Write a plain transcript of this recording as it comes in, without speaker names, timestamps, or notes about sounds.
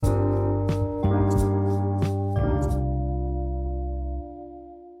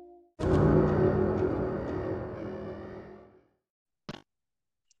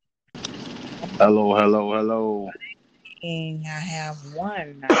Hello, hello, hello. And I have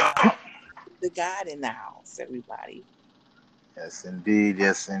one. I have the God in the house, everybody. Yes, indeed.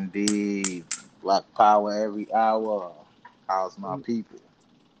 Yes, indeed. Black power every hour. How's my people?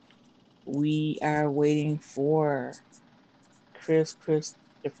 We are waiting for Christopher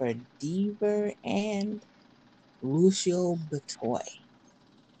Deaver and Lucio Batoy.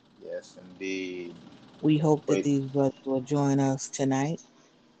 Yes, indeed. We hope that Wait. these brothers will join us tonight.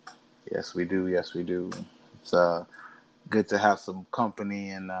 Yes, we do. Yes, we do. It's good to have some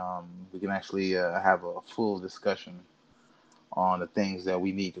company, and we can actually have a full discussion on the things that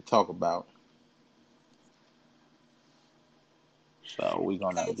we need to talk about. So we're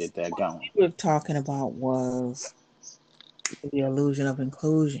gonna get that What going. we were talking about was the illusion of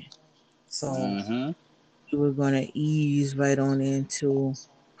inclusion. So Mm-hmm. we were going to ease right on into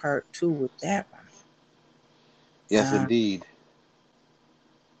part two with that one. Yes, Uh, indeed.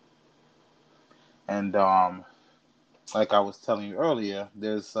 And like I was telling you earlier,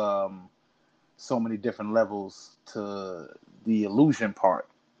 there's so many different levels to the illusion part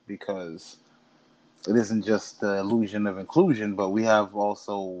because it isn't just the illusion of inclusion, but we have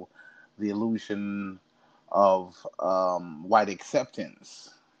also the illusion of white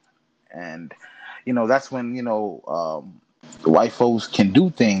acceptance. And, that's when, the white folks can do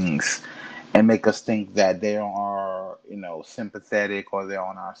things and make us think that they are, sympathetic or they're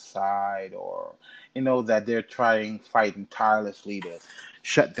on our side or, that they're fighting tirelessly to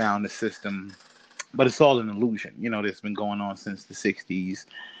shut down the system, but it's all an illusion. That's been going on since the 60s,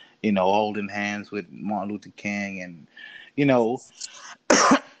 holding hands with Martin Luther King. And, you know,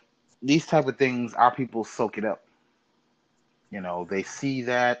 these type of things, our people soak it up. They see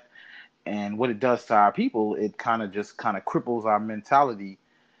that. And what it does to our people, it kind of cripples our mentality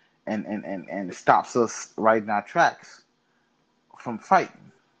and stops us right in our tracks from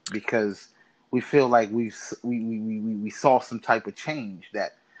fighting because we feel like we saw some type of change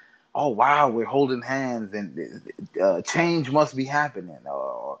that, oh wow, we're holding hands and change must be happening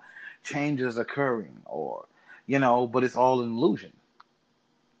or change is occurring or but it's all an illusion.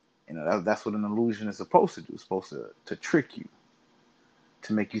 That's what an illusion is supposed to do. It's supposed to trick you,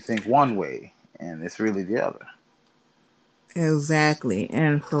 to make you think one way and it's really the other. exactly.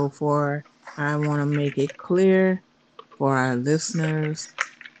 And so, I want to make it clear for our listeners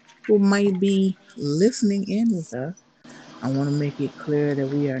who might be listening in with us. I want to make it clear that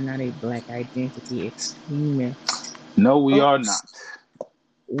we are not a black identity extremist. No, we are not. Folks,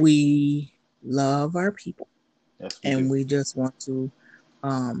 we love our people Yes, we and do. we just want to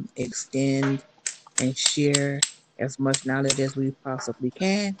extend and share as much knowledge as we possibly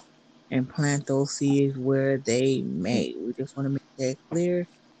can and plant those seeds where they may. We just want to make that clear.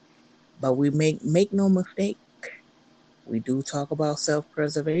 But we make no mistake, we do talk about self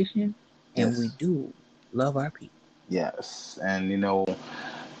preservation and we Yes, do love our people. yes, and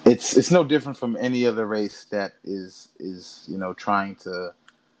it's no different from any other race that is trying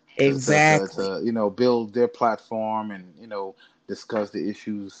Exactly. to build their platform and discuss the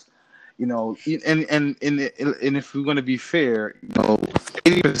issues, and if we're going to be fair,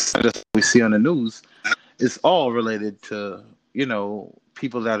 80% of what we see on the news is all related to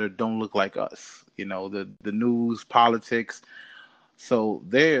people that don't look like us, the news, politics. So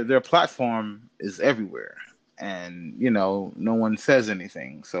their platform is everywhere, and no one says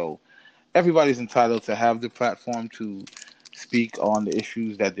anything. So everybody's entitled to have the platform to speak on the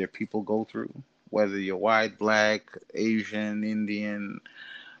issues that their people go through. Whether you're white, black, Asian, Indian,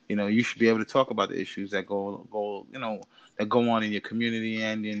 you should be able to talk about the issues that go on in your community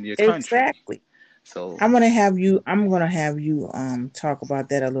and in your country. Exactly. So, I'm gonna have you talk about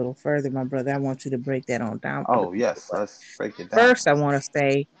that a little further, my brother. I want you to break that on down for the oh people. yes, But let's break it down. first I wanna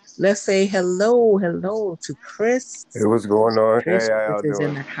say let's say hello to Chris. Hey, what's going on? Chris Hey, how Chris y'all is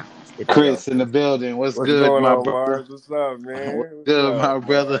in doing? the house How today. y'all Chris in the doing? building. What's What's good, going my on, brother? Mars? What's up, What's man? What's good, up, my boy?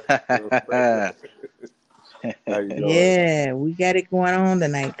 brother? How you doing? Yeah, we got it going on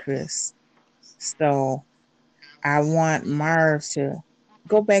tonight, Chris. So I want Mars to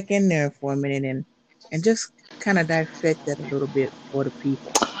go back in there for a minute and just kind of dissect that a little bit for the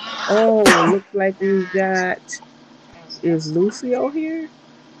people. Oh, looks like we've got, is Lucio here?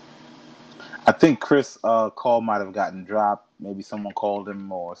 I think Chris' call might have gotten dropped. Maybe someone called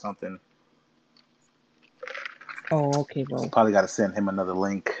him or something. Oh, okay, well, Probably got to send him another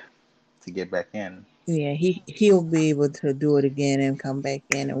link to get back in. yeah, he'll be able to do it again and come back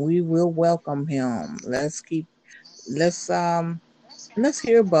in, and we will welcome him. Let's let's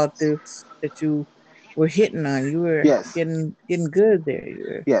hear about this that you were hitting on. You were Yes, getting good there. You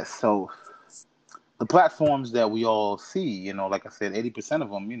were yes. So the platforms that we all see, like I said, 80%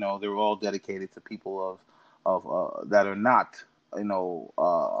 of them, they're all dedicated to people of that are not,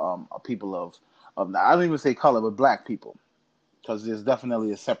 people of I don't even say color, but black people, because there's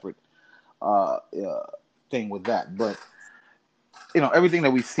definitely a separate thing with that. But everything that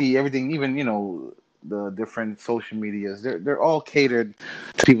we see, everything, even the different social medias, they're all catered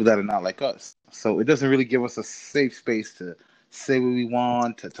to people that are not like us. So it doesn't really give us a safe space to say what we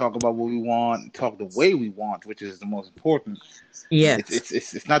want, to talk about what we want, and talk the way we want, which is the most important. It's Yes. it's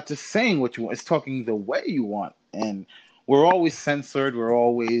it's, it's not just saying what you want; it's talking the way you want. And we're always censored. We're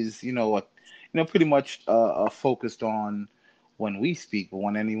always, pretty much focused on when we speak, but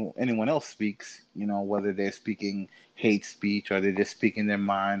when anyone else speaks, whether they're speaking hate speech or they're just speaking their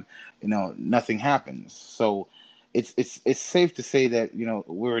mind, nothing happens. So it's safe to say that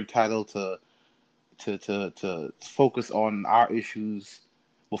we're entitled to focus on our issues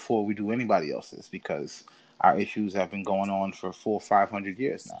before we do anybody else's, because our issues have been going on for 400 or 500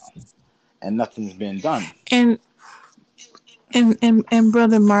 years now, and nothing's been done. And and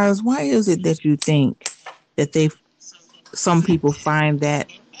Brother Mars, why is it that you think that some people find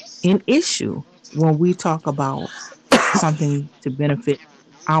that an issue when we talk about something to benefit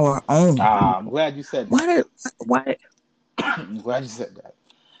our own I'm people? glad you said that. Why I'm glad you said that.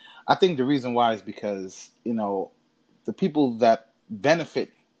 I think the reason why is because the people that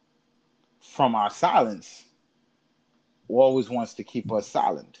benefit from our silence always wants to keep us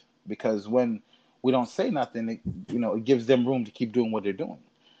silent, because when we don't say nothing, it gives them room to keep doing what they're doing.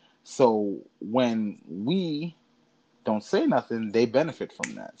 So when we don't say nothing, they benefit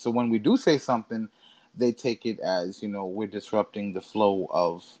from that. So when we do say something, they take it as we're disrupting the flow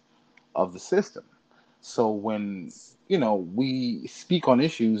of the system. So when we speak on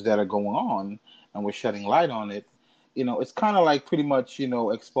issues that are going on and we're shedding light on it, it's kind of like pretty much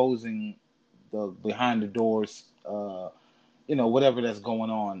exposing the behind the doors, whatever that's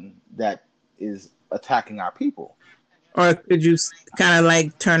going on that is attacking our people. or could you kind of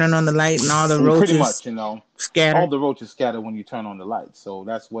like turning on the light and all the And pretty roaches much, all scatter? the roaches scatter when you turn on the light. So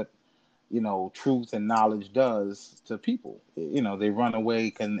that's what truth and knowledge does to people. They run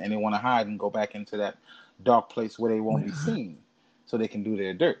away and they want to hide and go back into that dark place where they won't be seen, so they can do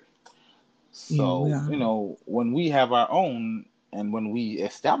their dirt. Yeah, we So, are. when we have our own and when we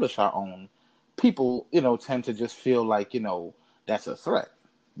establish our own, people, tend to just feel like, that's a threat,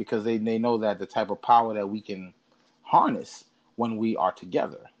 because they know that the type of power that we can harness when we are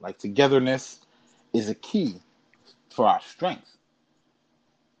together. Like, togetherness is a key for our strength.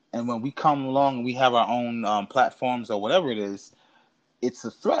 And when we come along and we have our own platforms or whatever it is, it's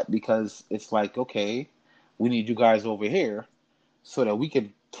a threat, because it's like, okay, we need you guys over here so that we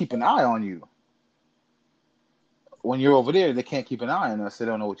can keep an eye on you. When you're over there, they can't keep an eye on us. They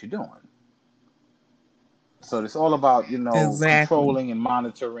don't know what you're doing. So it's all about, Exactly. controlling and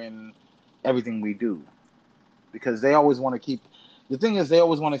monitoring everything we do, because they always want to keep. The thing is, they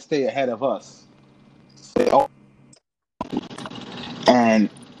always want to stay ahead of us. And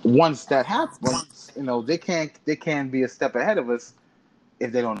once that happens, they can't be a step ahead of us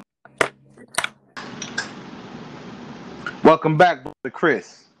if they don't. Welcome back, Brother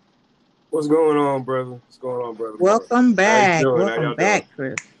Chris. What's going on, brother? What's going on, brother Mark? Welcome How you back. doing? How Welcome y'all doing? back,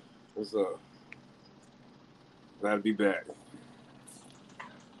 Chris. What's up? Glad to be back.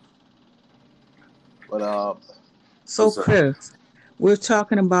 But So, What's up? Chris, we're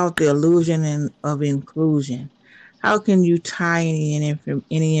talking about the illusion of inclusion. How can you tie any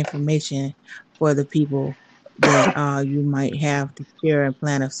information for the people that you might have to share and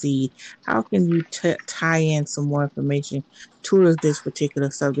plant a seed? How can you tie in some more information towards this particular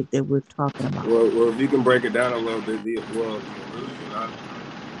subject that we're talking about? Well, if you can break it down a little bit, the illusion.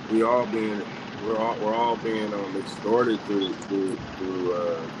 We're all being extorted through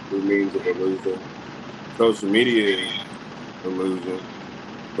means of illusion. Social media is illusion.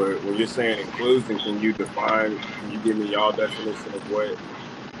 But when you're saying inclusion, can you give me y'all definition of what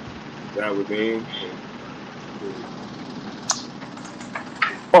that would mean?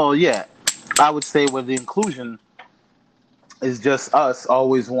 oh yeah, I would say with the inclusion is just us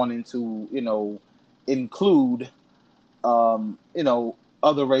always wanting to, include,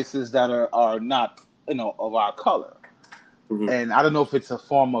 other races that are not, of our color. Mm-hmm. And I don't know if it's a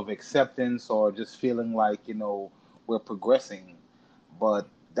form of acceptance or just feeling like, we're progressing, but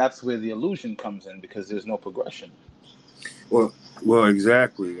that's where the illusion comes in, because there's no progression. Well,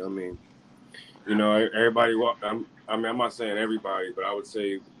 exactly. I mean, everybody. I'm not saying everybody, but I would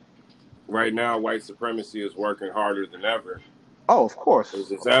say right now, white supremacy is working harder than ever Oh, of course,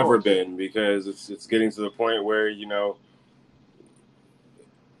 as it's of ever course. been, because it's getting to the point where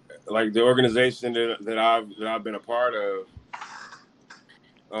like the organization that I've been a part of,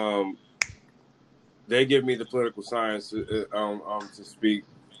 they give me the political science to speak,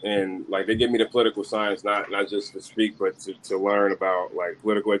 and like they give me the political science not just to speak, but to learn about, like,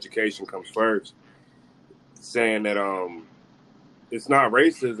 political education comes first, saying that it's not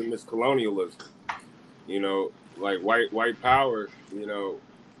racism, it's colonialism. You know, like white power, you know,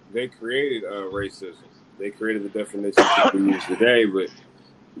 they created racism. They created the definitions that we use today, but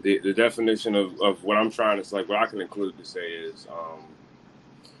the definition of what I'm trying to, like, what I can include to say is,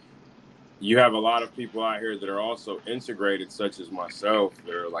 you have a lot of people out here that are also integrated, such as myself.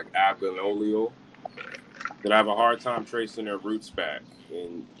 They're like abdominal, that have a hard time tracing their roots back,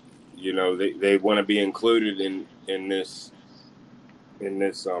 and you know they want to be included in this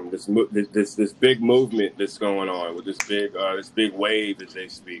big movement that's going on with this big wave, as they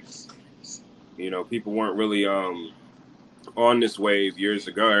speak. You know, people weren't really on this wave years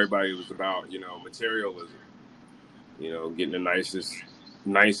ago. Everybody was about, you know, materialism. You know, getting the nicest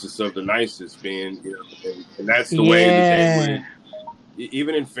of the nicest, being, you know, and that's the way that they would,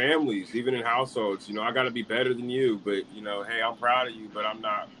 even in families, even in households, you know, I got to be better than you, but, you know, hey, I'm proud of you, but I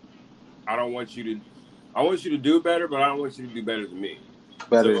want you to do better, but I don't want you to do better than me.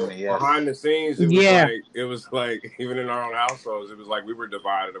 Better So than me, yes. behind the scenes, it was like even in our own households, it was like we were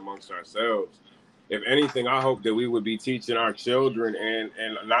divided amongst ourselves. If anything, I hope that we would be teaching our children, and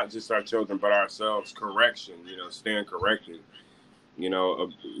not just our children, but ourselves, correction, you know, stand corrected. You know,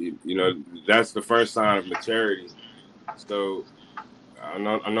 that's the first sign of maturity. So I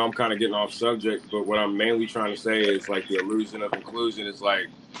know I'm kind of getting off subject, but what I'm mainly trying to say is, like, the illusion of inclusion is like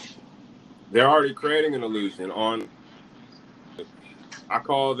they're already creating an illusion on. I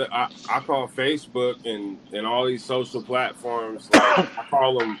call Facebook and all these social platforms, like I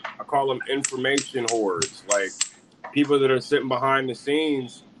call them information hordes, like people that are sitting behind the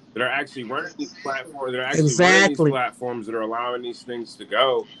scenes that are actually running these platforms, that are allowing these things to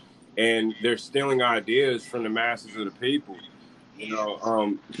go, and they're stealing ideas from the masses of the people. You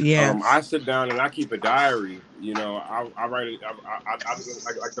know, I sit down and I keep a diary. You know, I write it.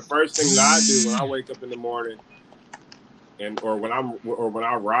 Like the first thing that I do when I wake up in the morning, or when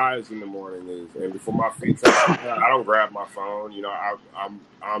I rise in the morning is, and before my feet touch the ground, I don't grab my phone. You know, I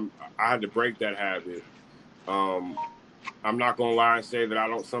had to break that habit. I'm not gonna lie and say that I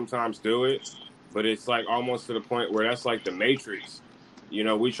don't sometimes do it, but it's like almost to the point where that's like the Matrix. You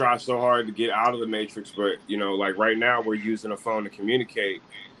know, we try so hard to get out of the Matrix, but, you know, like right now we're using a phone to communicate.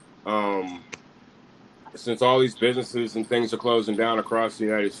 Since all these businesses and things are closing down across the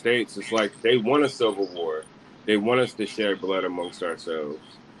United States, it's like they want a civil war. They want us to share blood amongst ourselves.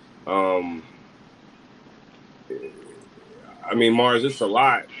 I mean, Mars, it's a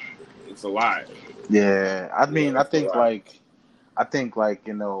lot. It's a lot. Yeah, I mean, I think like,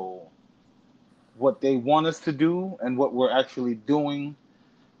 you know, what they want us to do and what we're actually doing,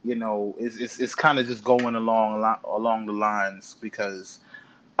 you know, is kind of just going along the lines, because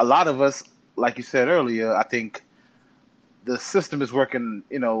a lot of us, like you said earlier, I think the system is working,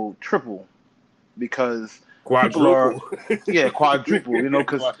 you know, triple, because people are, quadruple. quadruple, you know,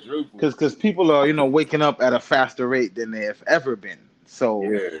 because people are, you know, waking up at a faster rate than they have ever been. So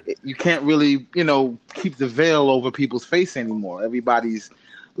you can't really, you know, keep the veil over people's face anymore. Everybody's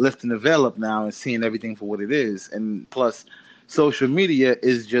lifting the veil up now and seeing everything for what it is. And plus, social media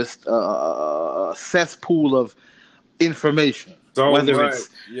is just a cesspool of information. So whether much, it's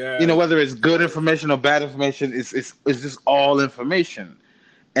you know, whether it's good information or bad information, it's just all information.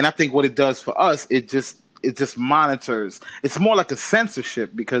 And I think what it does for us, it just monitors. It's more like a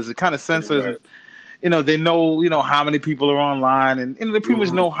censorship, because it kind of censors. You know, they know, you know, how many people are online, and, you know, they pretty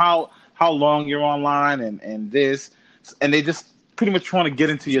much know how long you're online, and this, and they just pretty much want to get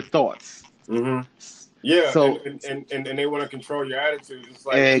into your thoughts. Mm-hmm. Yeah, so and they want to control your attitude. It's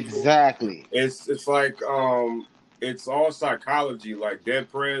like exactly. It's like it's all psychology. Like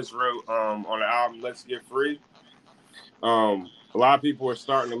Dead Prez wrote on the album Let's Get Free. A lot of people are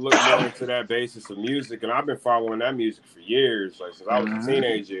starting to look more into that basis of music, and I've been following that music for years, like since I was a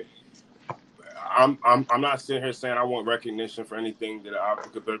teenager. I'm not sitting here saying I want recognition for anything that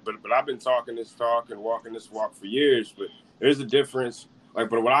but I've been talking this talk and walking this walk for years. But there's a difference. Like,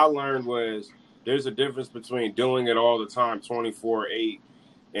 but what I learned was there's a difference between doing it all the time, 24/8,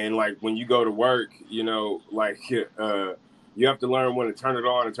 and like when you go to work, you know, like you have to learn when to turn it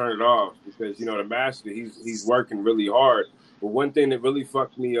on and turn it off, because, you know, the master, he's working really hard. But one thing that really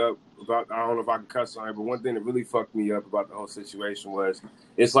fucked me up about, I don't know if I can cuss on it, but one thing that really fucked me up about the whole situation was,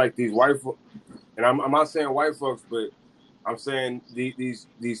 it's like these white and I'm not saying white folks, but I'm saying these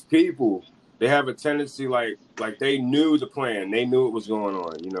people they have a tendency like they knew the plan, they knew what was going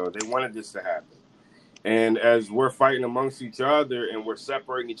on. You know, they wanted this to happen. And as we're fighting amongst each other and we're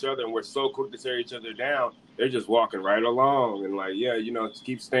separating each other and we're so quick to tear each other down, they're just walking right along and like, yeah, you know, to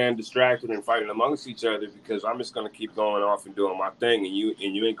keep staying distracted and fighting amongst each other because I'm just gonna keep going off and doing my thing, and you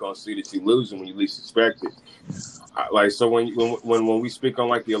ain't gonna see that you losing when you least expect it. Like so when we speak on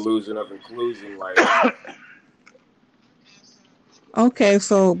like the illusion of inclusion, like Okay,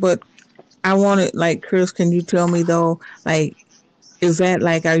 so but I wanted, like, Chris, can you tell me though, like, is that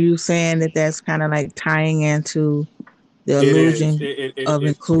like, are you saying that that's kind of like tying into the it is, illusion of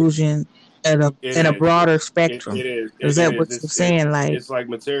inclusion at it a is, broader spectrum? it is, Is it that is. what you're saying? Like, It's like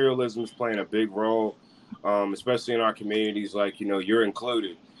materialism is playing a big role, especially in our communities. Like you know, you're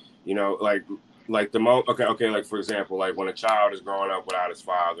included. You know, like okay, like for example, like when a child is growing up without his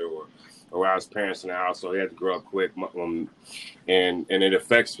father or without his parents in the house, so he had to grow up quick, and it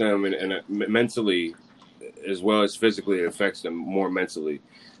affects them and mentally as well as physically. It affects them more mentally.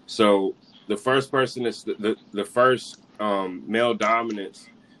 So the first person is the first male dominance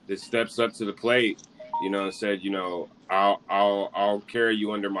that steps up to the plate, you know, and said, you know, I'll carry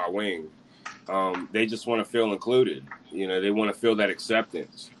you under my wing. They just want to feel included. You know, they want to feel that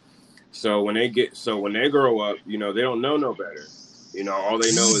acceptance. So when they grow up, you know, they don't know no better. You know, all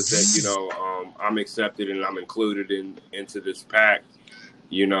they know is that, you know, I'm accepted and I'm included into this pack.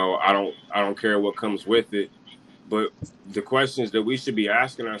 You know, I don't care what comes with it. But the questions that we should be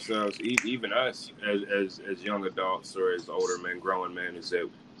asking ourselves, even us as young adults or as older men, growing men, is that,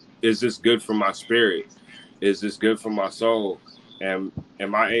 is this good for my spirit? Is this good for my soul? And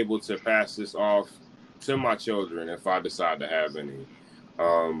am I able to pass this off to my children if I decide to have any?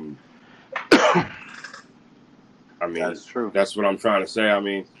 I mean, That's true. That's what I'm trying to say. I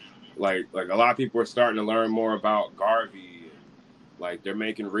mean, like a lot of people are starting to learn more about Garvey. Like they're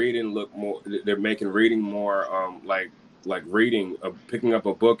making reading look more. They're making reading more like reading, picking up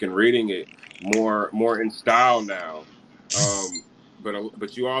a book and reading it more in style now.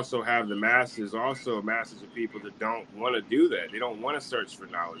 But you also have the masses, also masses of people that don't want to do that. They don't want to search for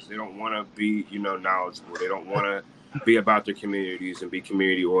knowledge. They don't want to be, you know, knowledgeable. They don't want to be about their communities and be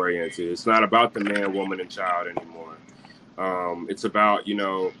community oriented. It's not about the man, woman, and child anymore. It's about, you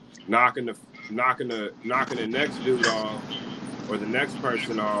know, knocking the next dude off or the next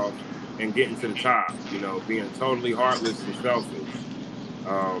person off and getting to the top. You know, being totally heartless and selfish.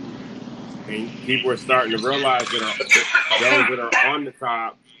 And people are starting to realize that those that are on the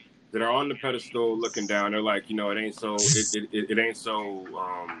top, that are on the pedestal looking down, they're like, you know, it ain't so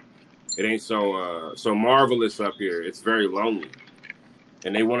so marvelous up here. It's very lonely,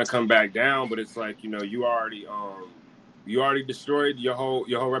 and they want to come back down, but it's like, you know, you already destroyed your whole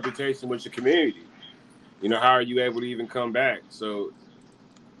reputation with your community. You know, how are you able to even come back? So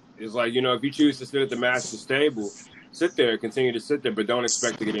it's like, you know, if you choose to sit at the master's table, sit there, continue to sit there, but don't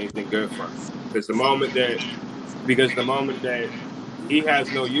expect to get anything good from it. Because the moment that he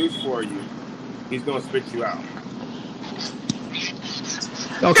has no use for you, he's gonna spit you out.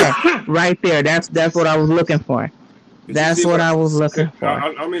 okay, right there. That's what I was looking for. That's what I was looking for.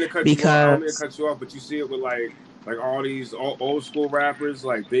 I don't mean to cut you off. I don't mean to cut you off, but you see it with like all these old school rappers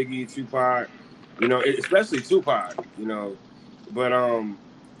like Biggie, Tupac, you know, especially Tupac, you know. But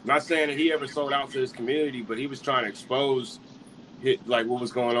not saying that he ever sold out to his community, but he was trying to expose like what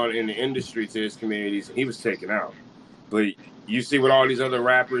was going on in the industry to his communities, and he was taken out. But you see with all these other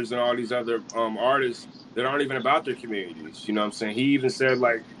rappers and all these other artists that aren't even about their communities. You know what I'm saying? He even said,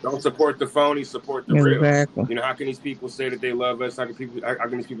 like, don't support the phony, support the real. You know, how can these people say that they love us? How can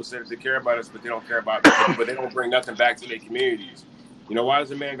these people say that they care about us, but they don't care about us, but they don't bring nothing back to their communities? You know, why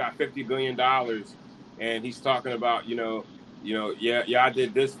does a man got $50 billion and he's talking about, yeah, I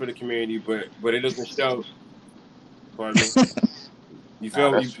did this for the community, but it doesn't show. Pardon me? You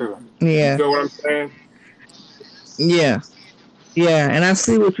feel Yeah. You feel what I'm saying? Yeah. Yeah, and I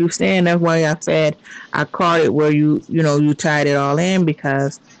see what you're saying. That's why I said I caught it where you tied it all in,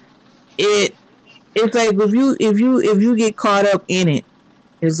 because it's like if you get caught up in it,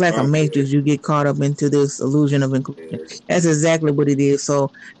 it's like a matrix. You get caught up into this illusion of inclusion. That's exactly what it is.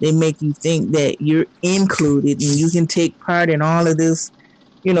 So they make you think that you're included and you can take part in all of this,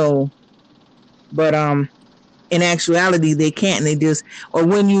 but in actuality they can't. They just, or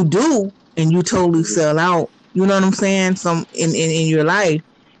when you do and you totally sell out, you know what I'm saying? Some in your life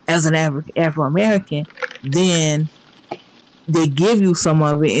as an Afro-American, then they give you some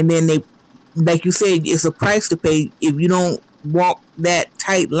of it, and then they, like you said, it's a price to pay. If you don't walk that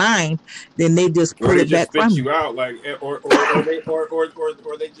tight line, then they just pull it back from you. Out, like, or they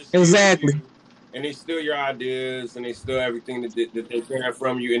just exactly. and they steal your ideas, and they steal everything that they can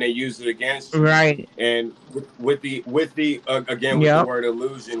from you, and they use it against you. Right. And with the again with the Yep. word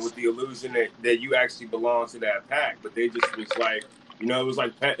illusion, with the illusion that you actually belong to that pack, but they just was like, you know, it was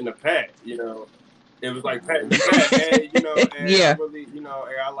like petting a pet, you know. It was like petting the pet. Hey, you know, hey, Yeah. I really, you know,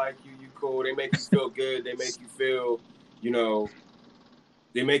 hey, I like you. You cool. They make you feel good. They make you feel, you know,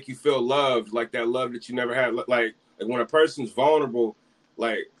 they make you feel loved, like that love that you never had. Like when a person's vulnerable,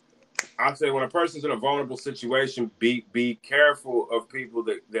 like I'd say when a person's in a vulnerable situation, be careful of people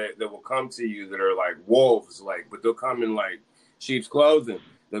that will come to you that are like wolves, like, but they'll come in like sheep's clothing.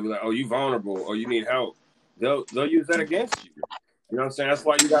 They'll be like, oh, you vulnerable, or you need help. They'll use that against you. You know what I'm saying? That's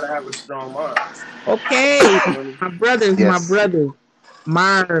why you got to have a strong mind. Okay, my brothers, Yes.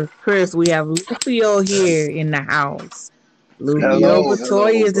 Mars, Chris, we have Lucio here in the house. Lucio Hello,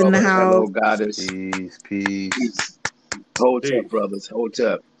 Batoy is in the brother. Hello, house. goddess. Peace. Hold Peace. up, brothers. Hold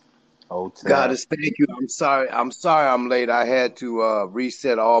up. Hotel. Goddess, thank you. I'm sorry I'm late. I had to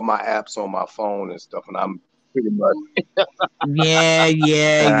reset all my apps on my phone and stuff, and I'm pretty much. Yeah.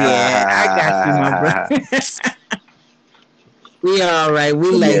 I got you, my brother. We all right.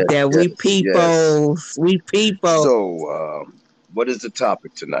 We like that. We people. We people. So, what is the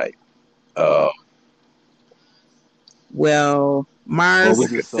topic tonight? Well, Mars, Well,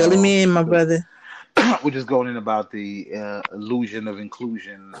 we just filling me in, my brother. we're just going in about the illusion of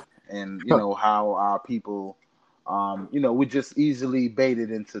inclusion, and you know how our people, you know, we're just easily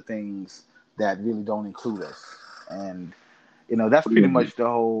baited into things that really don't include us, and you know that's pretty much the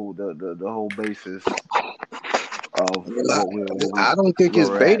whole the whole basis of Well, what I don't think where it's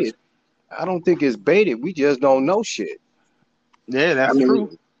we're at. baited. I don't think it's baited. We just don't know shit. Yeah, I that's mean,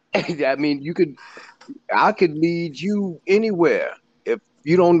 true. I mean, I could lead you anywhere. If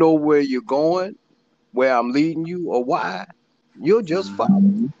you don't know where you're going, where I'm leading you, or why, you'll just Hmm. follow.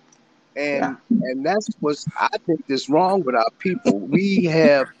 Yeah. And that's what's I think is wrong with our people. We've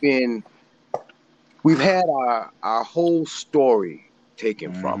had our whole story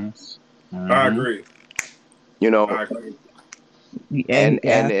taken from Hmm. us. I Hmm. agree. You know, I agree. And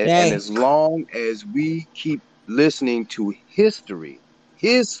and okay. as long as we keep listening to history,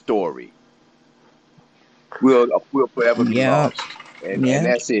 his story, we'll forever be Yep. lost. And Yep.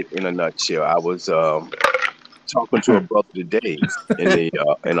 that's it in a nutshell. I was talking to a brother today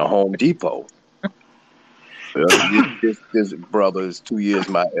in a Home Depot. This brother is 2 years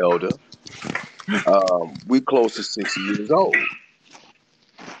my elder. We close to 60 years old,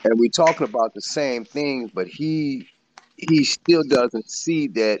 and we're talking about the same things, but he still doesn't see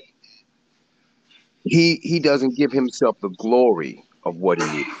that he doesn't give himself the glory of what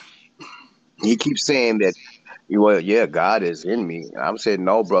he is. He keeps saying that, well, yeah, God is in me. I'm saying,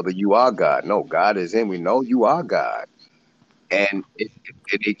 no, brother, you are God. No, God is in me. No, you are God. And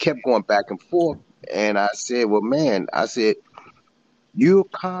it kept going back and forth. And I said, well, man, I said, you're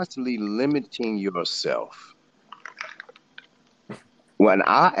constantly limiting yourself. When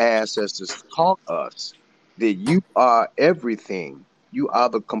our ancestors taught us that you are everything, you are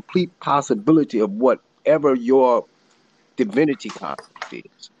the complete possibility of whatever your divinity concept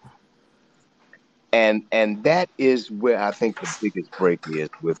is. And that is where I think the biggest break is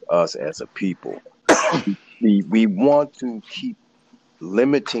with us as a people. We want to keep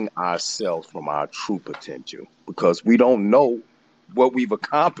limiting ourselves from our true potential because we don't know what we've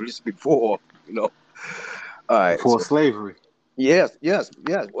accomplished before, you know. All right, Before so slavery. yes.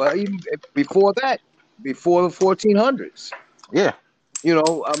 Well, even before that, before the 1400s. Yeah. You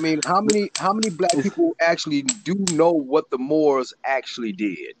know, I mean, how many black It's people actually do know what the Moors actually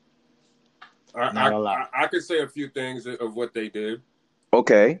did? not a lot. I could say a few things of what they did.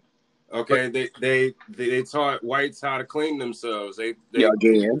 Okay, but Okay, they taught whites how to clean themselves. yeah, They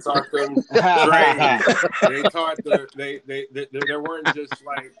again, taught them trade. They taught there weren't just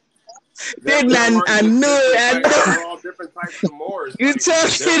like Didn't there weren't I just knew it. different I like there were knew all different types of Moors. you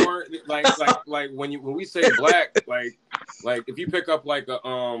Like there talking. weren't like when we say black, like if you pick up like a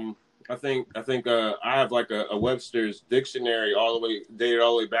I have like a Webster's dictionary all the way dated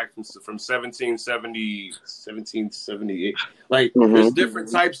all the way back from 1778. Like there's hmm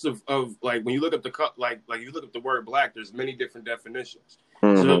different types of like when you look up like you look up the word black, there's many different definitions.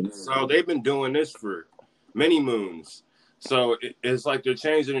 hmm So they've been doing this for many moons. So it's like they're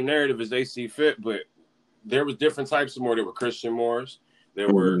changing the narrative as they see fit. But there was different types of Moors. There were Christian Moors. hmm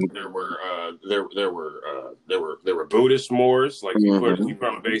There were Buddhist Moors. Like hmm you put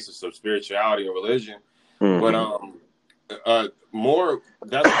on the basis of spirituality and religion. But hmm Moor,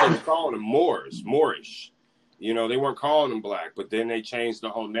 that's what they were calling them, Moors, Moorish. You know, they weren't calling them black, but then they changed the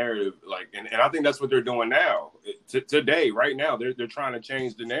whole narrative. Like, and I think that's what they're doing now. Today, right now, they're trying to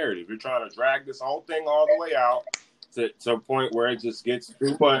change the narrative. They're trying to drag this whole thing all the way out to a point where it just gets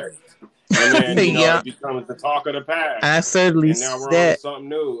too much. And then, you know, it becomes the talk of the past. I certainly and now we're on to something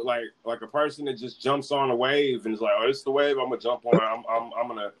new. Like a person that just jumps on a wave and is like, oh, it's the wave, I'm gonna jump on it. I'm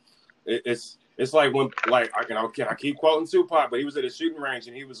gonna it's like when I keep quoting Tupac, but he was at a shooting range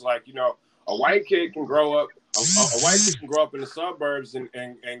and he was like, you know, a white kid can grow up a white kid can grow up in the suburbs and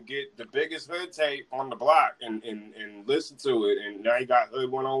get the biggest hood tape on the block and listen to it, and now he got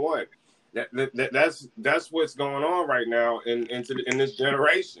hood 101. That's what's going on right now in this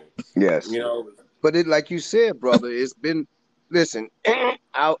generation. Yes, you know. But it, like you said, brother, it's been. Listen,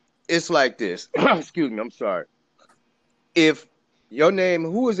 it's like this. Excuse me, I'm sorry. If your name,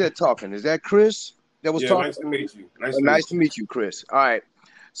 who is that talking? Is that Chris that was talking? Nice to meet you. Nice to meet you, Chris. All right,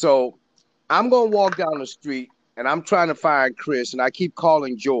 so I'm gonna walk down the street and I'm trying to find Chris, and I keep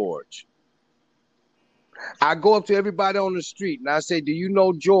calling George. I go up to everybody on the street and I say, "Do you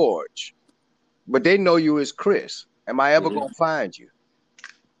know George?" But they know you as Chris. Am I ever gonna find you?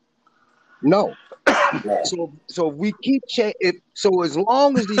 No. So we keep so as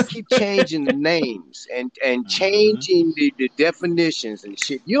long as they keep changing the names and changing the definitions and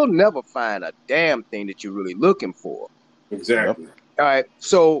shit, you'll never find a damn thing that you're really looking for. Exactly. All right.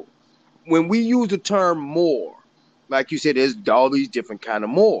 So when we use the term Moor, like you said, there's all these different kind of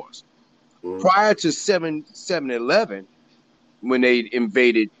Moors. Prior to 7/11, when they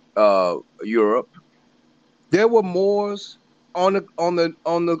invaded Europe, there were Moors on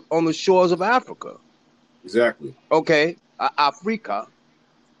the shores of Africa. Exactly. Okay. Africa.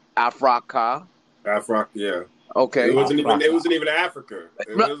 Yeah. Okay. It wasn't even Africa.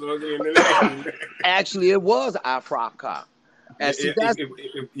 Actually, it was Africa.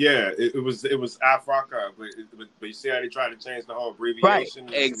 It was Africa, but you see how they try to change the whole abbreviation.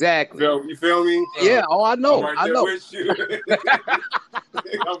 Right. Exactly. You feel me? Yeah. Oh, I know. I'm right there with you.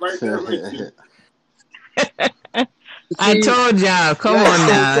 I'm right there with you. I told y'all, come on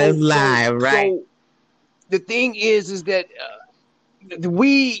now, it's live, right? So the thing is that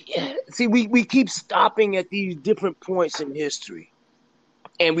we keep stopping at these different points in history,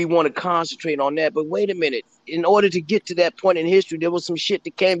 and we want to concentrate on that. But wait a minute, in order to get to that point in history, there was some shit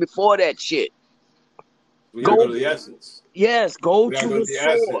that came before that shit. Go to the essence. Yes, go to the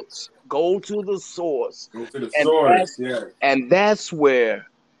source. Go to the source. Go to the source. Yeah. And that's where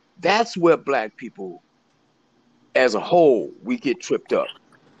black people, as a whole, we get tripped up,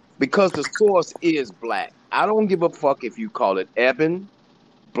 because the source is black. I don't give a fuck if you call it ebon,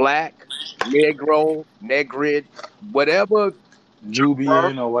 black, negro, negrid, whatever,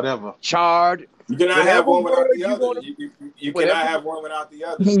 Nubian or whatever, charred. You cannot have one without the other. You cannot have one without the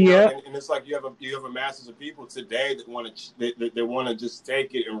other. Yeah. And it's like you have a masses of people today that want to just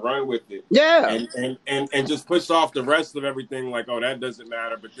take it and run with it. Yeah. And just push off the rest of everything, like, oh, that doesn't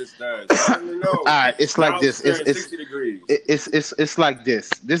matter, but this does. No. All right, it's like this. It's 60 degrees. It's like this.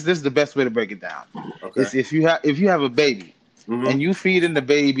 This is the best way to break it down. Okay. It's if you have a baby and you feeding the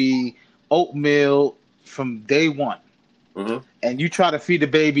baby oatmeal from day one. And you try to feed the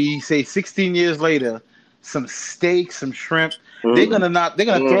baby, say 16 years later, some steak, some shrimp, they're gonna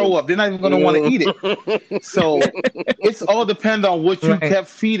throw up. They're not even gonna want to eat it. So it's all depend on what you kept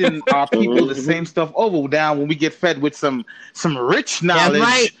feeding our people the same stuff over. Down when we get fed with some rich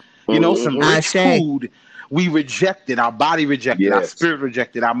knowledge, some rich food, we reject it. Our body rejected, our spirit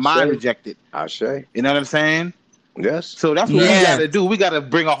rejected, our mind rejected. You know what I'm saying? Yes. So that's what we gotta do. We gotta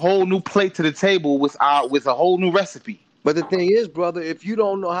bring a whole new plate to the table with a whole new recipe. But the thing is, brother, if you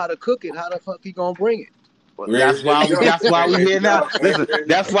don't know how to cook it, how the fuck you gonna bring it? That's why we here now. Listen,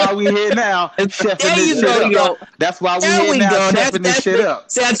 that's why we here now. Chefing this shit up. That's why we here now. Chefing this shit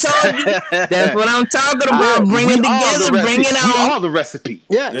up. See, I told you. That's what I'm talking about. Bring it together. Bring it on. We are the recipe.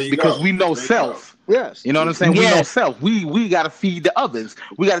 Yes. Because we know self. Yes. You know what I'm saying? We know self. We got to feed the others.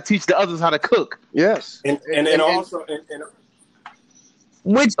 We got to teach the others how to cook. Yes. And also.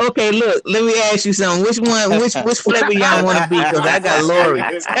 Okay, look, let me ask you something. Which flavor y'all want to be? Because I got Lori.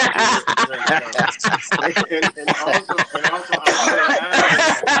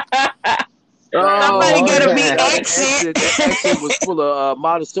 Somebody gotta be accent. That accent was full of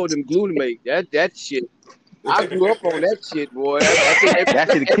monosodium glutamate. That shit. I grew up on that shit, boy.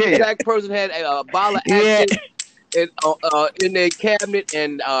 Every black person had a bottle of accent in their cabinet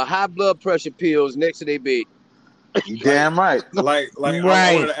and high blood pressure pills next to their bed. Damn right. Like I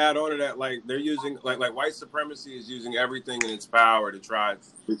wanted to add on to that. Like they're using like white supremacy is using everything in its power to try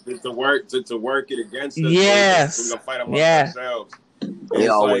to work it against us. Yes. We're gonna fight amongst ourselves. And They it's like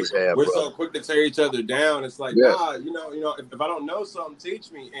always have, we're brother. so quick to tear each other down. It's like, Yes. nah, if I don't know something,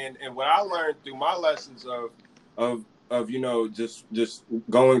 teach me. And what I learned through my lessons of just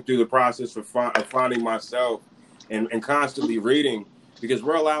going through the process of finding myself and constantly reading, because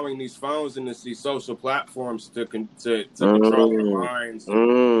we're allowing these phones and these social platforms to control our minds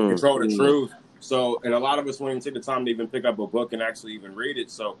and control the truth. So, and a lot of us won't even take the time to even pick up a book and actually even read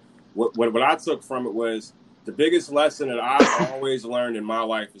it. So, what I took from it was the biggest lesson that I've always learned in my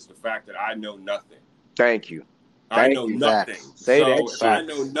life is the fact that I know nothing. Thank you. I know nothing. Say so that. if I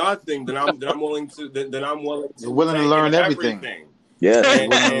know nothing, then I'm willing to You're willing to take learn in everything. Yes. You're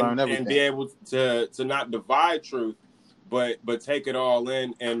willing to learn everything. And be able to not divide truth, but take it all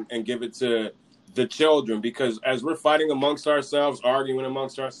in and give it to the children. Because as we're fighting amongst ourselves, arguing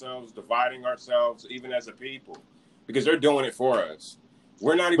amongst ourselves, dividing ourselves, even as a people, because they're doing it for us.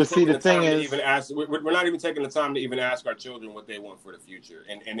 We're not even taking the time to even ask. We're not even taking the time to even ask our children what they want for the future,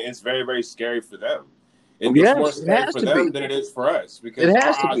 and it's very, very scary for them. It's more scary for them than it is for us, because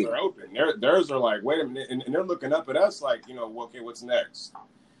our eyes are open. Theirs are like, wait a minute, and they're looking up at us like, okay, what's next?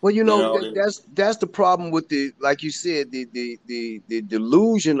 Well, that's the problem with the, like you said, the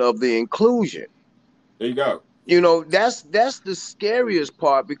delusion of the inclusion. There you go. That's the scariest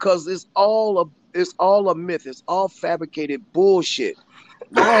part, because it's all a myth. It's all fabricated bullshit.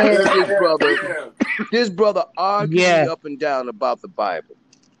 I had this brother arguing up and down about the Bible.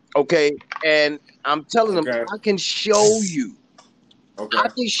 Okay, and I'm telling them, I can show you. I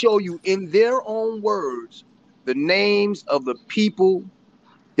can show you in their own words the names of the people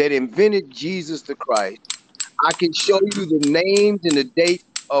that invented Jesus the Christ. I can show you the names and the date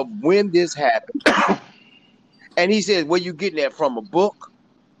of when this happened. And he said, "Where you getting that from? A book?"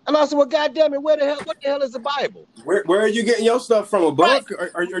 And I said, "Well, goddamn it, what the hell is the Bible? Where are you getting your stuff from? A book?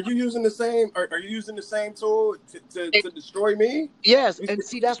 Right. Are you using the same? Are you using the same tool to destroy me?" Yes, and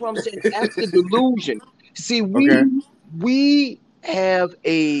see, that's what I'm saying. That's the delusion. See, we have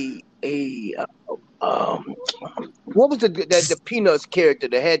what was the Peanuts character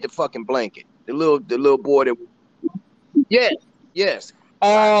that had the fucking blanket? The little boy that. Yes.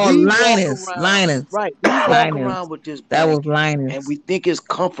 Oh, Linus. Right. We walk around with this blanket, that was Linus, and we think it's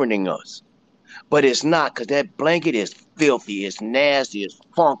comforting us, but it's not, because that blanket is filthy, it's nasty, it's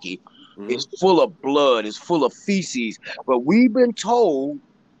funky, it's full of blood, it's full of feces. But we've been told,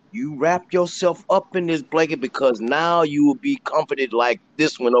 you wrap yourself up in this blanket because now you will be comforted like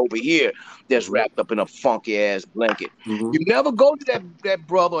this one over here that's wrapped up in a funky ass blanket. You never go to that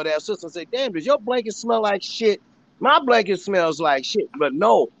brother or that sister and say, "Damn, does your blanket smell like shit? My blanket smells like shit." But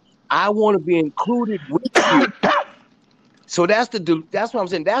no, I want to be included with you. So that's what I'm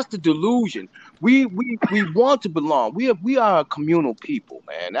saying. That's the delusion. We want to belong. We are a communal people,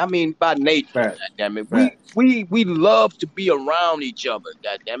 man. I mean, by nature, goddamn it. We love to be around each other,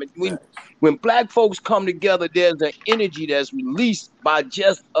 goddamn it. When black folks come together, there's an energy that's released by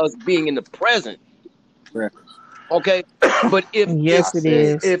just us being in the present. Okay, but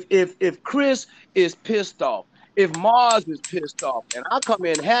if Chris is pissed off, if Mars is pissed off, and I come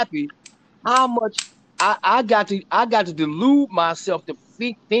in happy, how much I got to delude myself to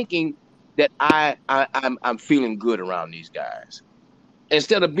thinking that I'm feeling good around these guys,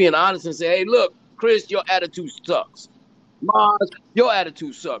 instead of being honest and say, "Hey, look, Chris, your attitude sucks. Mars, your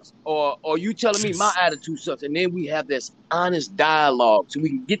attitude sucks," or you telling me my attitude sucks, and then we have this honest dialogue so we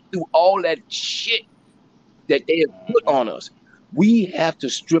can get through all that shit that they have put on us. We have to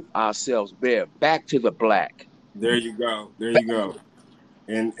strip ourselves bare, back to the black. There you go.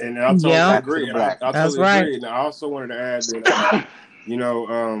 And I totally agree. And I totally agree. And I also wanted to add that,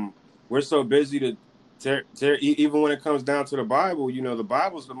 we're so busy to tear, even when it comes down to the Bible, the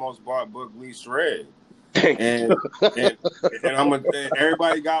Bible's the most bought book, least read. And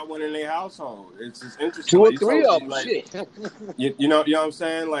everybody got one in their household. It's just interesting. 2 or 3 of them. Like, you know what I'm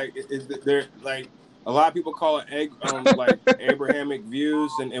saying? Like, they're like, a lot of people call it like Abrahamic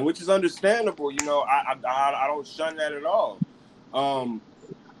views, and which is understandable. I don't shun that at all.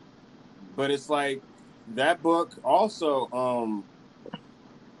 But it's like that book also.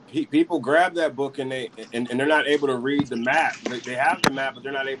 People grab that book and they're not able to read the map. They have the map, but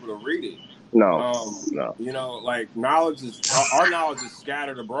they're not able to read it. No. Like our knowledge is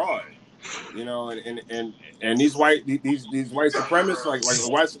scattered abroad. And these white supremacists, like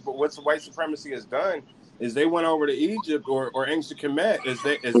what white supremacy has done is they went over to Egypt or ancient Kemet as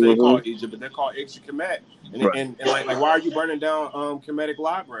they call it Egypt, but they're called ancient Kemet. And like why are you burning down Kemetic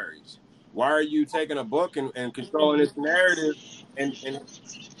libraries? Why are you taking a book and controlling its narrative? And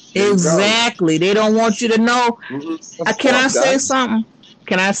exactly, they don't want you to know. Can I say something?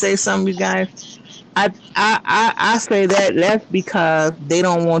 You guys? I say that's because they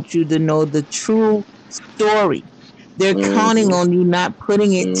don't want you to know the true story. They're counting Mm-hmm. on you not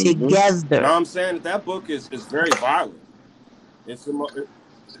putting it Mm-hmm. together. No, I'm saying that book is very violent. It's a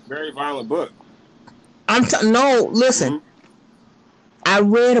very violent book. No, listen. Mm-hmm. I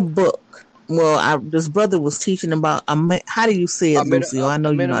read a book. Well, this brother was teaching about how do you say it, Lucio? I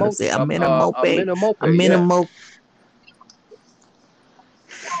know you know how to say it. A A menomope, yeah. minimope.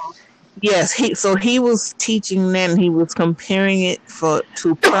 Yes, he was teaching that, and he was comparing it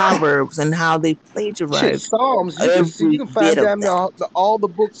to Proverbs and how they Shit, plagiarized Psalms. You every can bit find of damn near that. all the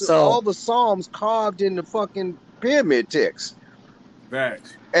books, So all the Psalms carved in the fucking pyramid text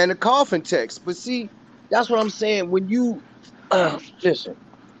Facts. and the coffin text. But see, that's what I'm saying. When you listen,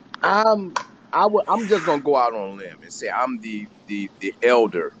 I'm I'm just gonna go out on a limb and say I'm the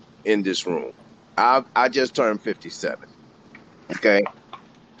elder in this room. I just turned 57. Okay,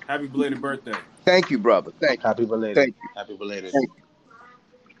 Happy belated birthday. thank you, brother. Happy belated. Thank you, Happy belated. thank you.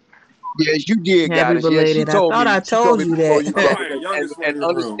 Yes, you did, happy goddess. Yes, belated. I thought I she told told me you before you I'm that. came probably the youngest one and in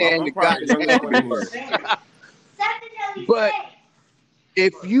this room. understand I'm that God probably the is youngest one happy in here. birthday. But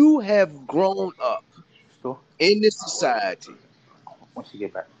if you have grown up So in this society once you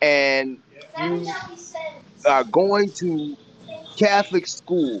get back. and you are going to Catholic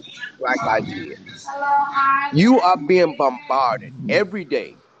schools like I did, you are being bombarded every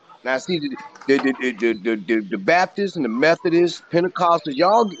day. Now, see, the Baptists and the Methodists, Pentecostals,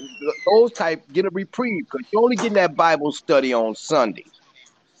 y'all, those type get a reprieve because you're only getting that Bible study on Sunday.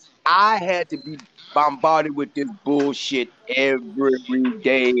 I had to be bombarded with this bullshit every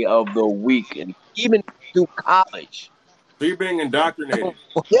day of the week, and even through college. So you're being indoctrinated.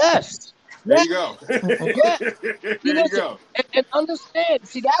 Yes, There yes, you go. yes. See, There you listen, go. and understand.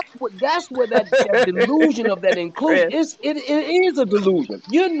 See, that's where that delusion of that inclusion Chris. is. It is a delusion.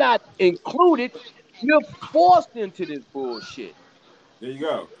 You're not included. You're forced into this bullshit. There you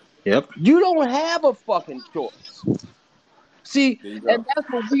go. Yep. You don't have a fucking choice. See, There you and go. that's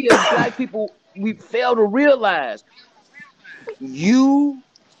what we as black people we fail to realize. You,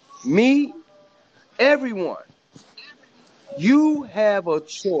 me, everyone. You have a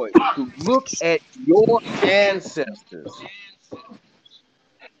choice to look at your ancestors.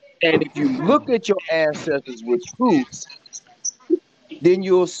 And if you look at your ancestors with truth, then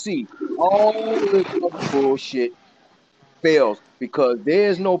you'll see all this other bullshit fails because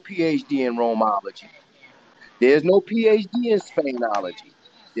there's no PhD in Romology. There's no PhD in Spainology.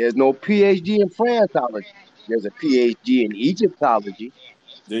 There's no PhD in Franceology. There's a PhD in Egyptology.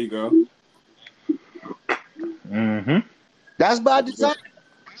 There you go. Mm-hmm. That's by There you design. go.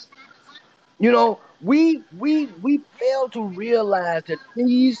 You know, we fail to realize that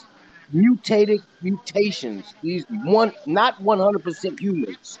these mutations, these not 100%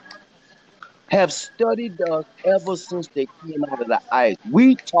 humans, have studied us ever since they came out of the ice.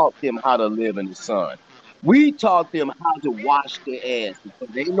 We taught them how to live in the sun. We taught them how to wash their ass because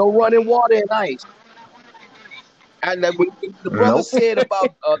there ain't no running water in ice. And then when the brother Nope. said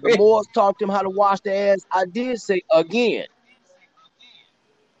about the Moors taught them how to wash their ass, I did say again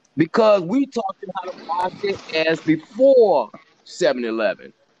because we taught them how to wash their ass before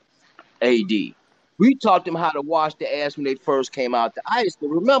 7/11 AD. We taught them how to wash their ass when they first came out the ice. But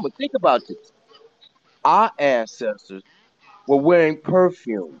remember, think about this. Our ancestors were wearing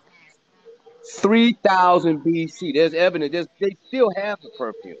perfume. 3000 BC. There's evidence. They still have the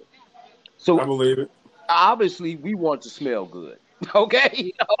perfume. I So believe it. obviously we want to smell good. Okay?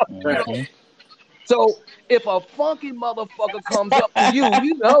 You know, Facts. Mm-hmm. so if a funky motherfucker comes up to you,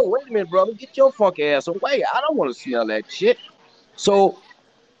 you know, wait a minute, brother, get your funky ass away. I don't want to smell that shit. So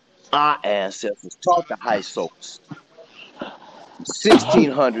our ancestors taught the high soaks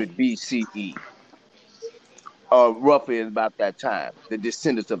 1600 BCE, roughly about that time, the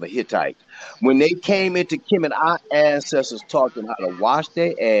descendants of the Hittites. When they came into Kemet, our ancestors taught them how to wash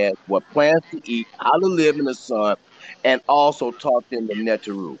their ass, what plants to eat, how to live in the sun, and also taught them the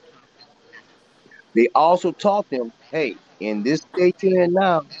Neteru. They also taught them, hey, in this state you're in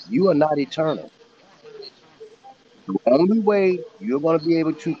now, you are not eternal. The only way you're going to be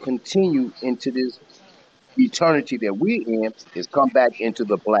able to continue into this eternity that we're in is come back into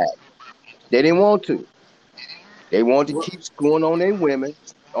the black. They didn't want to. They wanted to Well, keep screwing on their women,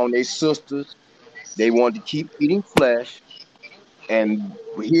 on their sisters. They wanted to keep eating flesh. And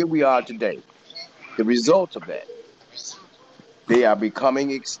here we are today. The result of that, they are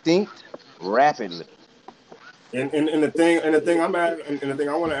becoming extinct rapidly. and the thing I'm at and the thing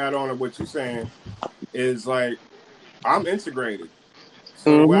I want to add on to what you're saying is like I'm integrated.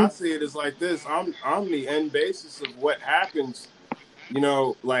 So the way Mm-hmm. I see it is like this. I'm the end basis of what happens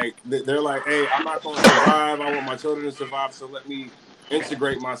like they're like, hey, I'm not going to survive. I want my children to survive, so let me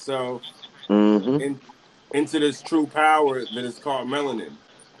integrate myself Mm-hmm. in, into this true power that is called melanin.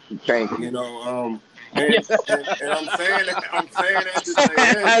 Thank you. You know, and I'm saying that to say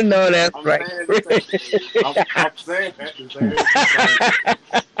this. I know that's I'm right. saying that to say I'm saying that to say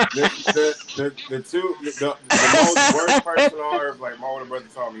this because the most worst person on earth, like my older brother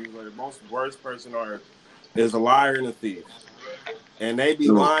told me, he was like the most worst person on earth is a liar and a thief. And they be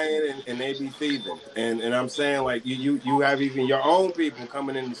Mm. lying and they be thieving. And I'm saying like you have even your own people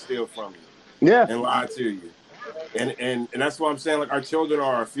coming in to steal from you Yeah. and lie to you. And that's what I'm saying. Like our children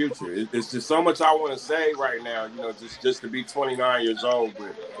are our future. It's just so much I want to say right now. Just to be 29 years old,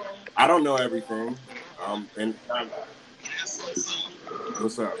 but I don't know everything. And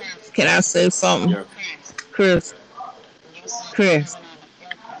what's up? Can I say something? Yeah, Chris, Chris,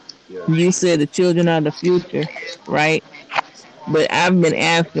 yeah. you said the children are the future, right? But I've been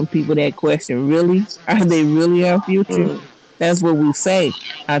asking people that question. Really? Are they really our future? Mm. That's what we say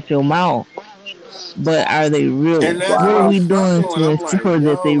out your mouth. But are they really? And that's What what are I'm Wow. we doing struggling. to I'm like, ensure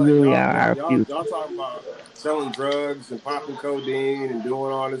that yo, they like really are our y'all future? talking about selling drugs and popping codeine and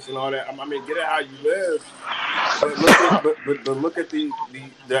doing all this and all that. I mean, get it how you live. But look at the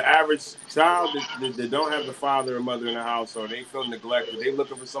average child that don't have the father or mother in the house, or they feel neglected. They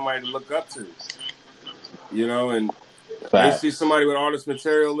looking for somebody to look up to, and they see Facts. somebody with all this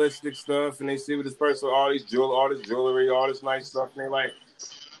materialistic stuff, and they see with this person with all this jewelry, all this nice stuff, and they like,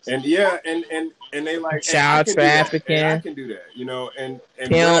 and yeah, and they like, hey, I Child can do that. Hey, I trafficking, can do that, and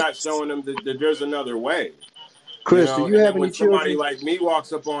we're not pimps. showing them that there's another way. Chris, do you And have then any when somebody children? like me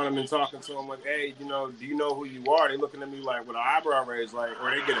walks up on them and talking to them like, hey, do you know who you are? They looking at me like with an eyebrow raised, like,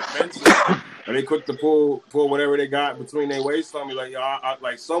 or they get offensive, or they quick to pull whatever they got between their waist on me, like,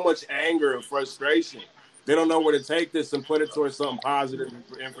 like so much anger and frustration. They don't know where to take this and put it towards something positive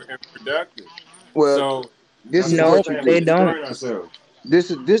and productive. Well, So this that's is what I'm No, what you saying. We they do. don't. destroying ourselves.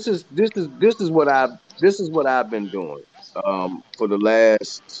 This is what I've been doing. For the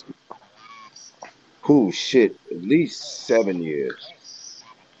last at least 7 years.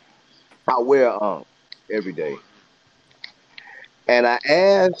 I wear every day, and I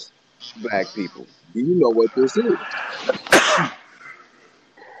ask black people, "Do you know what this is?" You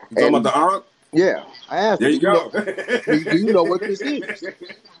talking about And the aunt? yeah, I asked There them, you "Do you know? go. Do you know what this is?"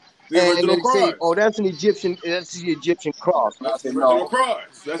 The And original they say, cross. "Oh, that's an Egyptian. That's the Egyptian cross." And I That's the said, original "No,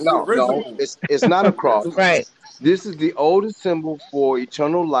 cross. That's the no, original one. it's not a cross. Right. This is the oldest symbol for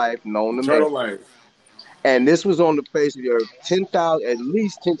eternal life known to man. Eternal life. And this was on the face of the earth 10,000, at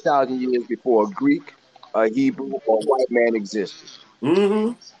least 10,000 years before a Greek, a Hebrew, or white man existed."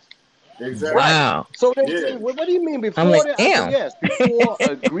 Mm-hmm. Right. Exactly. Wow. So they Yeah. say, "Well, what do you mean I'm before like, that?" I said, damn. "Yes, before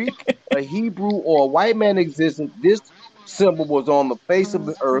a Greek, a Hebrew, or a white man existed, this symbol was on the face of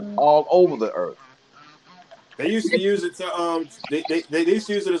the earth, all over the earth." They used to use it to they used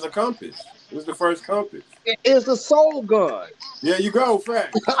to use it as a compass. It was the first compass. It is a soul gun. Yeah, you go,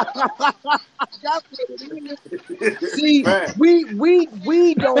 facts. That's what it is. See, Facts. we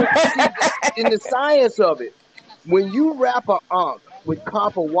don't see in the science of it. When you wrap a ankh with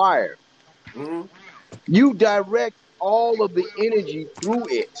copper wire, Mm-hmm. you direct all of the energy through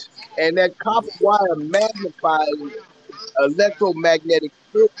it, and that copper wire magnifies electromagnetic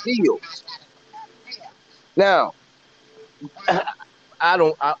fields. Now, I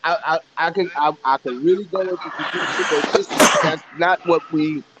don't. I can really go into some detail, but that's not what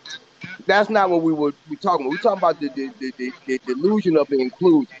we. That's not what we talking about. We're talking about the delusion of the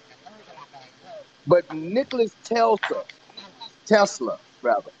inclusion. But Nicholas Tesla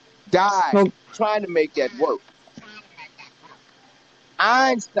rather, died Well, trying to make that work.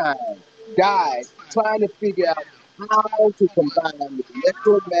 Einstein died trying to figure out how to combine the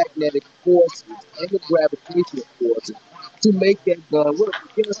electromagnetic forces and the gravitational forces to make that gun work.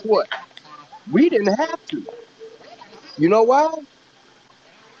 But guess what? We didn't have to. You know why?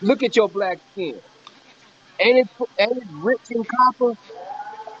 Look at your black skin. Ain't it rich in copper?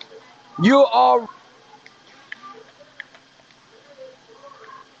 You're all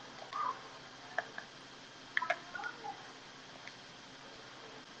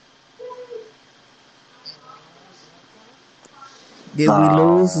did we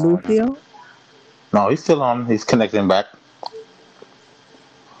lose No, Lucio? no, he's still on. He's connecting back.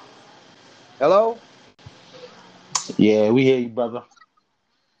 hello. Yeah, we hear you, brother.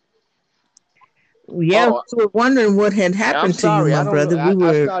 Yeah, Oh, we were wondering what had I'm happened to you, sorry. my I don't know. brother. We I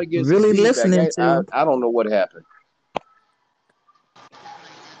were started getting some really feedback. listening to. I don't know what happened.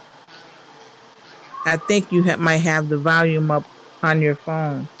 I think you might have the volume up on your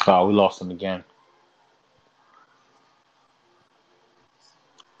phone. Oh, we lost him again.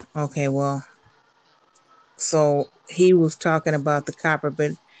 Okay, well, so he was talking about the copper,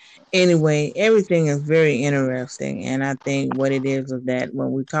 but anyway, everything is very interesting, and I think what it is that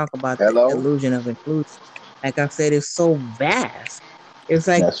when we talk about the Hello? illusion of inclusion, like I said, it's so vast. It's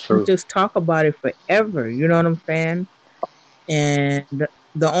like That's you true. just talk about it forever. You know what I'm saying? And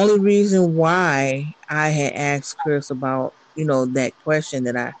the only reason why I had asked Chris about, that question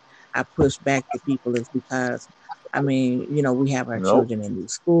that I pushed back to people is because, I mean, we have our Nope. children in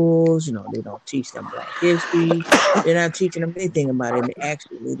these schools, they don't teach them Black history. They're not teaching them anything about it.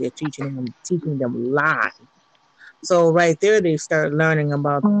 Actually, they're teaching them lies. So right there, they start learning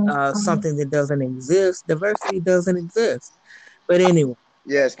about something that doesn't exist. Diversity doesn't exist. But anyway,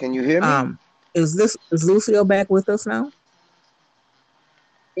 Yes, can you hear me? um, is Lucio back with us now?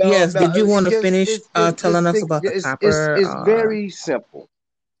 No, Yes. no, Did you want to just finish just telling us think about the copper? it's very simple.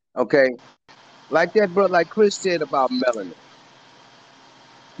 Okay. Like that, bro, like Chris said about melanin.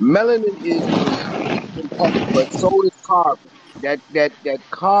 Melanin is important, but so is carbon. That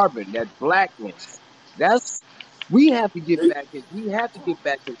carbon, that blackness. That's we have to get back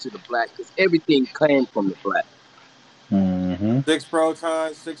into the black because everything came from the black. Mm-hmm. 6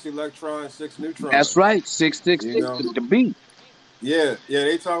 protons, 6 electrons, 6 neutrons. That's right. Six six You six know, the beat. yeah, yeah.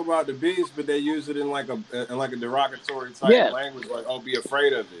 They talk about the beast, but they use it in like a derogatory type Yeah. language, like "oh, be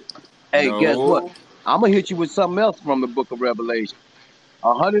afraid of it." Hey, guess what? No, I'm gonna hit you with something else from the book of Revelation.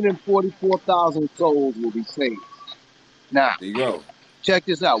 144,000 souls will be saved. Now, there you go. check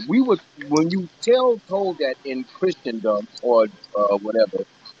this out. We would when you told that in Christendom or whatever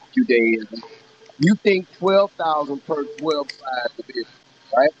Judaism, you think 12,000 per 12 tribes of Israel,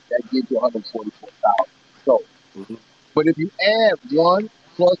 right? That gives you 144,000. So, Mhm. but if you add 1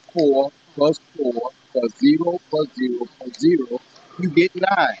 plus 4 plus 4 plus 0 plus 0 plus 0, you get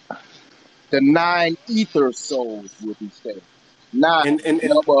 9. The 9 ether souls will be saved. 9, And and the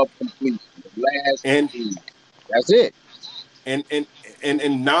and number of completion, the last and redeemed. That's it. and and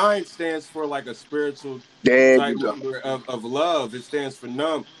and nine stands for like a spiritual There type you go. number of love. It stands for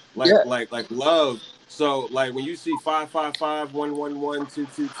numb, Yeah. like love. So like when you see 555 111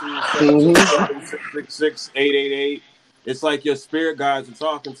 222 7 7 Hmm. 7 6 6 6 8 8 8, it's like your spirit guides are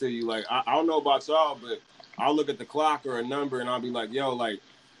talking to you. Like I don't know about y'all, but I'll look at the clock or a number and I'll be like, yo, like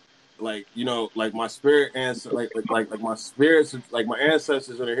like my spirit and like my spirits, like my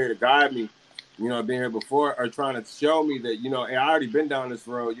ancestors that are here to guide me, being here before are trying to show me that hey, I already been down this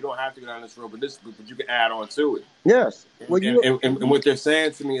road. You don't have to go down this road, but you can add on to it. Yes. And, Well, and what they're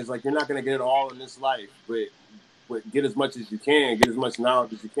saying to me is like you're not going to get it all in this life, but get as much as you can, get as much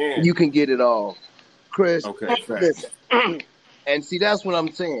knowledge as you can. you can get it all, Chris. Okay, Listen, facts. and see that's what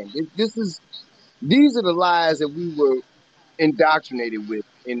I'm saying. These are the lies that we were indoctrinated with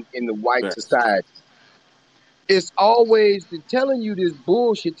in the white Facts. society. It's always telling you this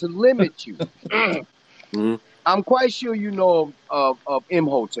bullshit to limit you. Mm-hmm. I'm quite sure you know of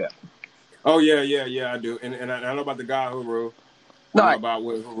Imhotep. Oh yeah, yeah, yeah, I do, and I know about the guy Huru. I know Right, about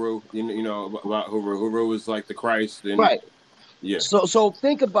what Huru, about Huru. Huru is like the Christ, and right. yeah. So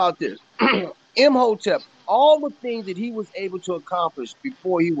think about this. Imhotep, all the things that he was able to accomplish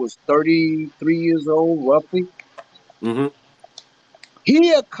before he was 33 years old, roughly, Mm-hmm.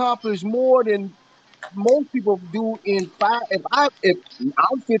 he accomplished more than most people do in 5. If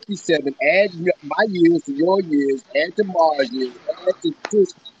I'm 57, add my years to your years, add to Mars years, add to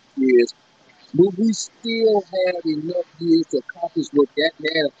this years, will we still have enough years to accomplish what that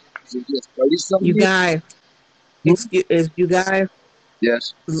man accomplished in just 30 some You years? guys, Hmm? you guys,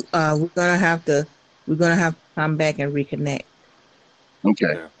 Yes. we're gonna have to come back and reconnect. Okay.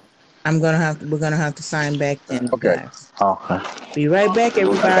 Okay. We're gonna have to sign back in, you Okay. guys. Okay. Be right back,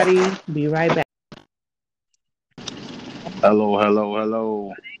 everybody. Be right back. Hello, hello,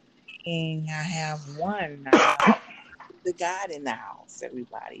 hello. And I have one. I have the God in the house,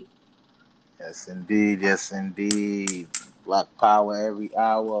 everybody. Yes, indeed. Yes, indeed. Black power every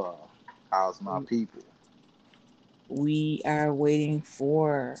hour. How's my people? We are waiting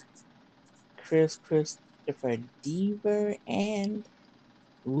for Christopher Deaver and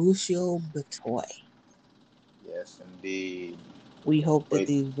Lucio Batoy. Yes, indeed. We hope that Wait.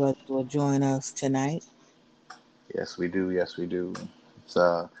 these brothers will join us tonight. Yes, we do. Yes, we do. It's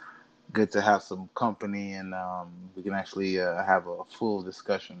good to have some company, and we can actually have a full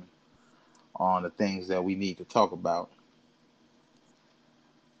discussion on the things that we need to talk about.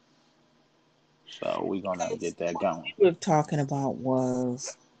 So we're gonna get that going. What we were talking about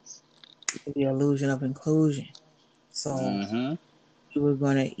was the illusion of inclusion. So Mm-hmm. we were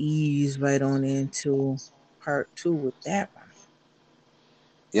going to ease right on into part two with that one.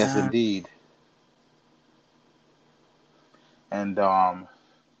 Yes, indeed. And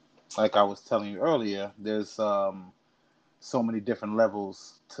like I was telling you earlier, there's so many different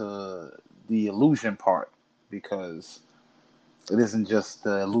levels to the illusion part because it isn't just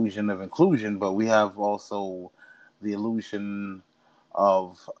the illusion of inclusion, but we have also the illusion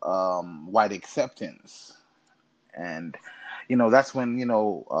of white acceptance. And, that's when,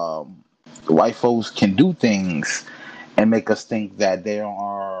 the white folks can do things and make us think that they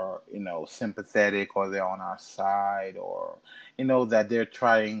are, sympathetic or they're on our side or, that they're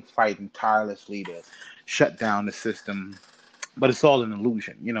fighting tirelessly to shut down the system. But it's all an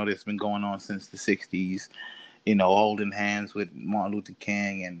illusion, that's been going on since the 60s, holding hands with Martin Luther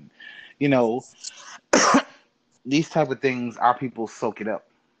King. And, you know, these type of things, our people soak it up.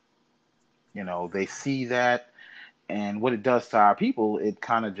 They see that. And what it does to our people, it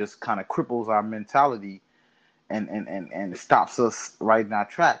kind of cripples our mentality and stops us right in our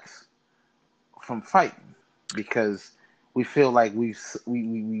tracks from fighting because we feel like we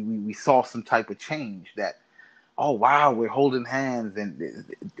saw some type of change that, oh wow, we're holding hands and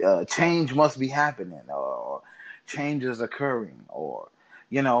change must be happening or change is occurring or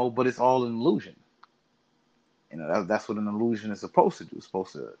but it's all an illusion. That's what an illusion is supposed to do. It's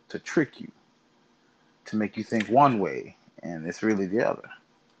supposed to trick you, to make you think one way and it's really the other.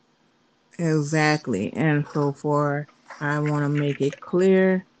 Exactly. And so I want to make it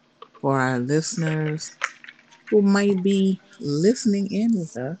clear for our listeners who might be listening in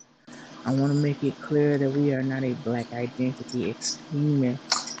with us. I want to make it clear that we are not a black identity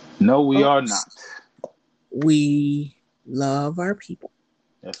extremist. No, we are Folks, not. we love our people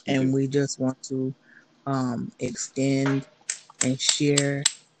Yes, we and do. we just want to extend and share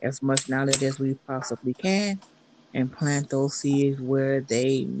as much knowledge as we possibly can and plant those seeds where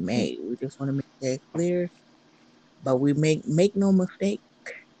they may. We just want to make that clear. But we make no mistake,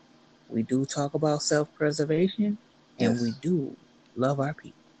 we do talk about self preservation and we Yes. do love our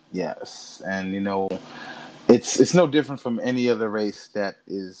people. Yes. And it's no different from any other race that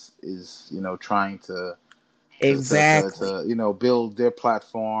is trying Exactly. to build their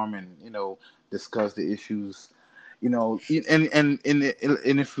platform and discuss the issues, and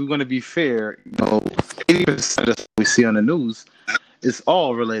if we're going to be fair, 80% of what we see on the news is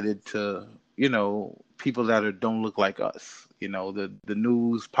all related to people that don't look like us, the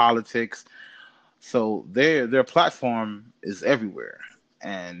news, politics. So their platform is everywhere,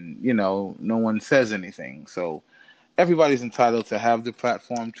 and no one says anything. So everybody's entitled to have the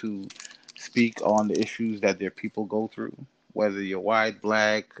platform to speak on the issues that their people go through. Whether you're white,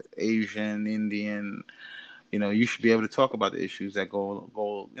 black, Asian, Indian, you should be able to talk about the issues that go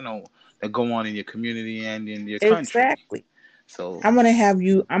on in your community and in your country. Exactly. So, I'm gonna have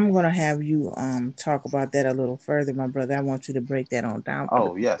you talk about that a little further, my brother. I want you to break that on down for the oh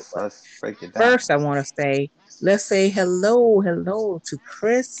people. yes, But let's break it down. first I wanna say let's say hello to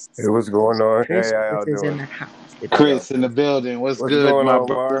Chris. Hey, what's going on? Hey, how Chris y'all is in doing? the house How today. y'all Chris in the doing? building. What's What's good, going my on,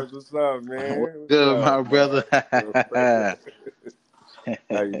 brother? Mars? What's up, What's man? What's good, up, my brother? Mars?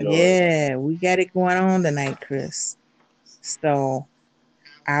 How you doing? Yeah, we got it going on tonight, Chris. So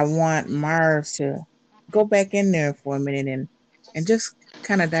I want Mars to go back in there for a minute and just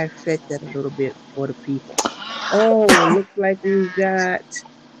kind of dissect that a little bit for the people. Oh, looks like we've got,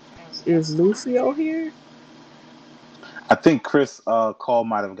 is Lucio here? I think Chris' call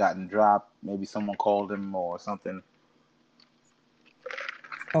might have gotten dropped. Maybe someone called him or something.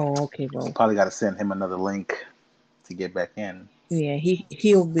 Oh, okay, well, Probably got to send him another link to get back in. yeah,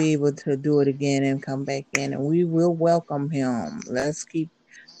 he'll be able to do it again and come back in, and we will welcome him. Let's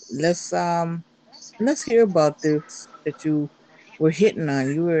hear about this that you were hitting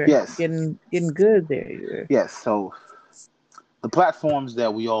on. You were Yes, getting good there. You were yes. So the platforms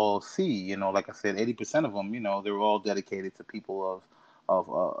that we all see, like I said, 80% of them, they're all dedicated to people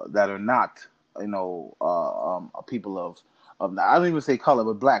of that are not, people I don't even say color,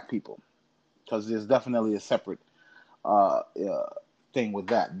 but black people, because there's definitely a separate thing with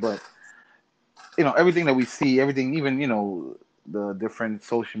that. But everything that we see, everything, even the different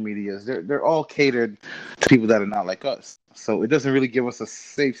social medias, they're all catered to people that are not like us. So it doesn't really give us a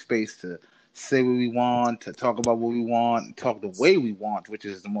safe space to say what we want, to talk about what we want, talk the way we want, which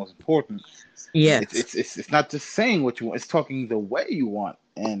is the most important. It's yes, it's it's, it's not just saying what you want; it's talking the way you want.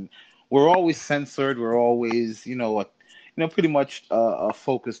 And we're always censored. We're always, pretty much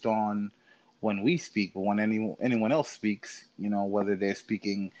focused on when we speak, but when anyone else speaks, whether they're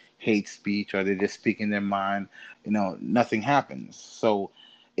speaking hate speech or they're just speaking their mind, nothing happens. So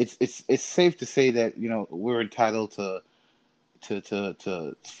it's safe to say that we're entitled to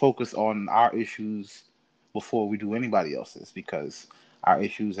focus on our issues before we do anybody else's because our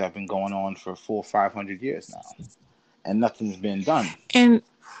issues have been going on for 400 or 500 years now, and nothing's been done. and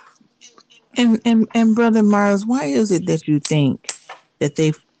And Brother Mars, why is it that you think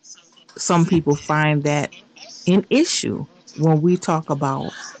that some people find that an issue when we talk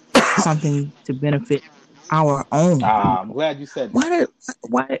about something to benefit our own I'm people? glad you said Why that. did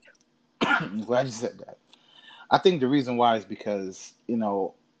why I'm glad you said that. I think the reason why is because,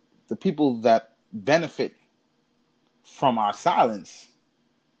 the people that benefit from our silence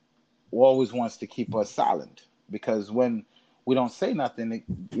always wants to keep us silent, because when we don't say nothing,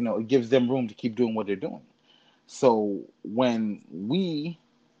 it gives them room to keep doing what they're doing. So when we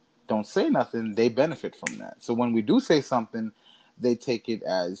don't say nothing, they benefit from that. So when we do say something, they take it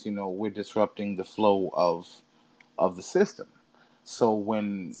as, we're disrupting the flow of the system. So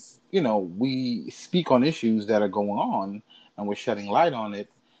when, we speak on issues that are going on and we're shedding light on it,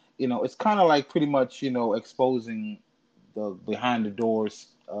 it's kind of like pretty much, exposing the behind the doors,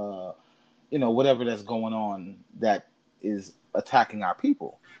 whatever that's going on that is attacking our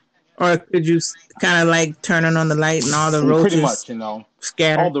people. or could you kind of like turning on the light and all the And pretty roaches much, all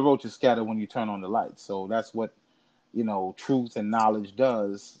scatter? the roaches scatter when you turn on the light. So that's what, truth and knowledge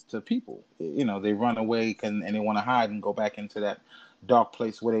does to people. They run away and they want to hide and go back into that dark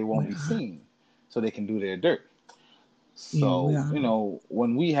place where they won't be Well, seen, so they can do their dirt. yeah, we So, are.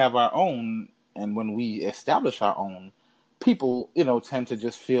 when we have our own and when we establish our own, people, tend to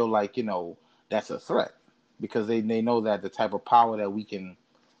just feel like, that's a threat, because they know that the type of power that we can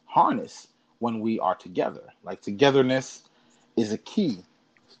harness when we are together. Like, togetherness is a key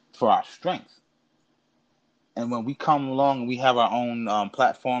for our strength. And when we come along and we have our own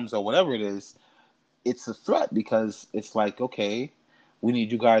platforms or whatever it is, it's a threat, because it's like, okay, we need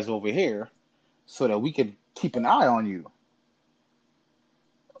you guys over here so that we can keep an eye on you.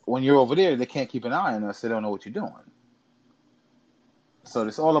 When you're over there, they can't keep an eye on us. They don't know what you're doing. So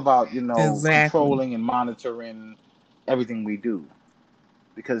it's all about, Exactly. controlling and monitoring everything we do,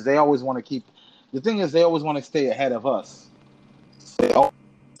 because they always want to keep. The thing is, they always want to stay ahead of us.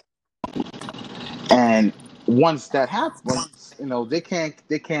 And once that happens, they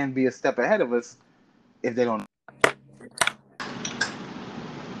can't be a step ahead of us if they don't.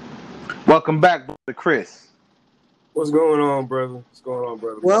 Welcome back, brother Chris. What's going on, brother? What's going on,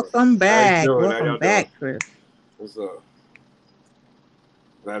 brother Mark? Welcome How you back. doing? How Welcome y'all doing? back, Chris. What's up?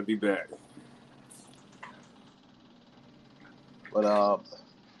 Glad to be back. But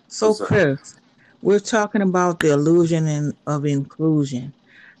So, What's up? Chris, we're talking about the illusion of inclusion.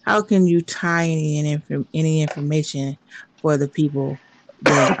 How can you tie any information for the people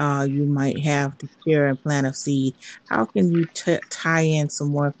that you might have to share and plant a seed? How can you tie in some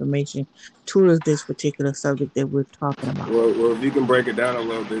more information towards this particular subject that we're talking about? Well, if you can break it down a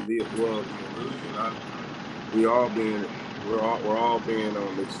little bit, the illusion. We're all being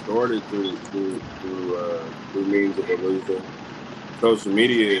extorted through means of illusion. Social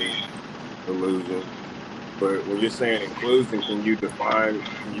media is illusion. But when you're saying inclusion, can you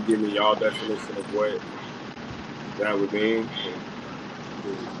give me y'all definition of what that would mean?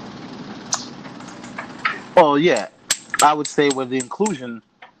 oh yeah, I would say with the inclusion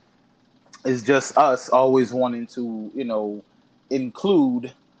is just us always wanting to,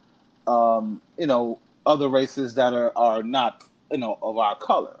 include, other races that are not, of our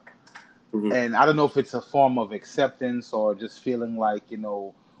color. Mm-hmm. And I don't know if it's a form of acceptance or just feeling like,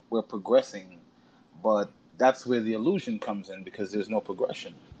 we're progressing, but that's where the illusion comes in, because there's no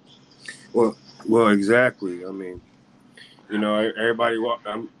progression. Well, exactly. I mean, everybody.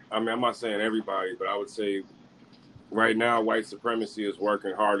 I'm not saying everybody, but I would say right now, white supremacy is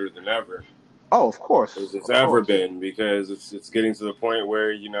working harder than ever Oh, of as course, it's of ever course. been, because it's getting to the point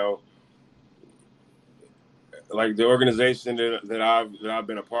where like the organization that I've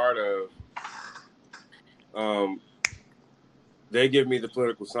been a part of, um, they give me the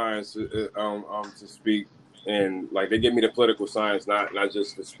political science to speak, and like they give me the political science not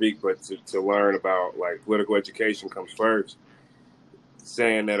just to speak, but to learn about, like, political education comes first,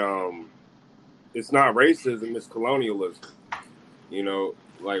 saying that it's not racism, it's colonialism.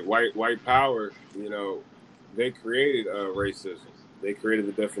 Like white power, they created racism. They created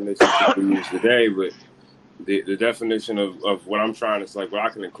the definitions that we use today, but the definition of what I'm trying to, like, what I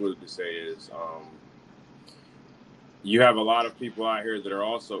can include to say is, you have a lot of people out here that are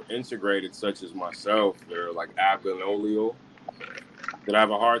also integrated, such as myself, that are like abdominal, that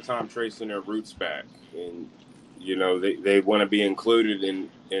have a hard time tracing their roots back, and they want to be included in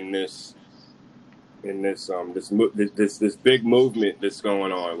this this big movement that's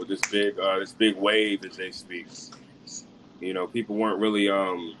going on, with this big wave, as they speak. People weren't really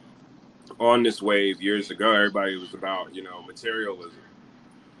on this wave years ago. Everybody was about materialism,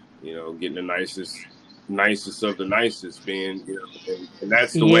 getting the nicest nicest of the nicest, being, you know, and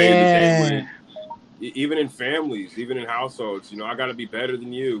that's the way that they Yeah. would, even in families, even in households, you know, I got to be better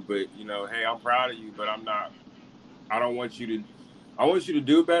than you, but, you know, hey, I'm proud of you, but I don't want you to, I want you to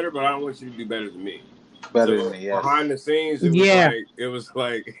do better, but I don't want you to do better than me. Better than So me, yes. behind the scenes, Yeah. it was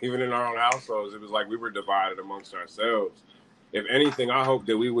like, even in our own households, it was like we were divided amongst ourselves. If anything, I hope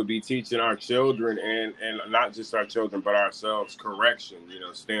that we would be teaching our children, and not just our children, but ourselves, correction, you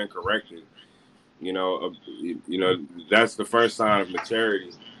know, stand corrected. You know, that's the first sign of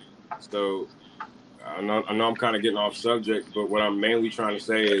maturity. So I know I'm kind of getting off subject, but what I'm mainly trying to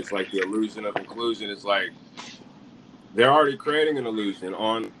say is like the illusion of inclusion is like they're already creating an illusion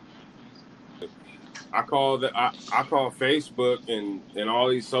on. I call Facebook and all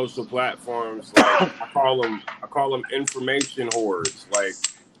these social platforms, like I call them information hordes, like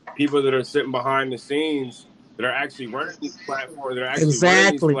people that are sitting behind the scenes that are actually running these platforms,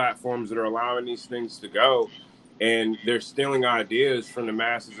 Exactly. that are allowing these things to go, and they're stealing ideas from the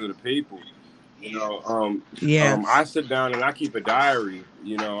masses of the people. You know, I Yes. sit down and I keep a diary.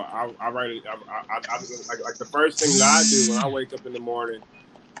 You know, I write it. Like the first thing that I do when I wake up in the morning,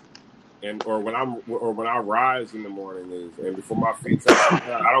 and or when I rise in the morning is, and before my feet touch the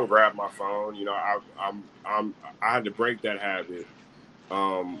ground, I don't grab my phone. You know, I had to break that habit.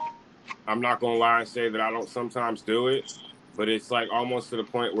 Um, I'm not gonna lie and say that I don't sometimes do it, but it's like almost to the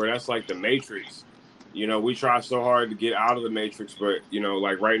point where that's like the Matrix. You know, we try so hard to get out of the Matrix, but you know,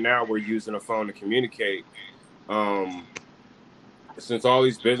 like right now we're using a phone to communicate. Um, since all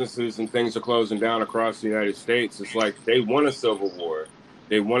these businesses and things are closing down across the United States, it's like they want a civil war.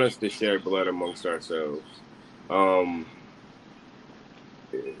 They want us to share blood amongst ourselves. Um,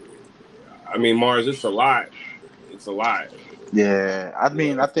 I mean, Mars, it's a lot. It's a lot. Yeah, I Yeah,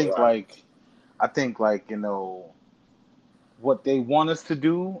 mean, it's a lot. I think like, you know, what they want us to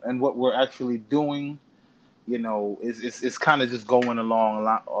do and what we're actually doing, you know, is kind of just going along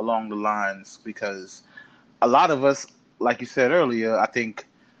the lines, because a lot of us, like you said earlier, I think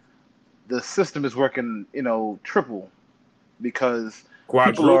the system is working, you know, triple, because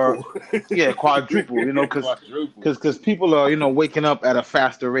people are, Quadruple. yeah, quadruple, you know, Quadruple. because people are, you know, waking up at a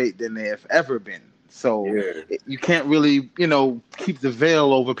faster rate than they have ever been. So Yeah. you can't really, you know, keep the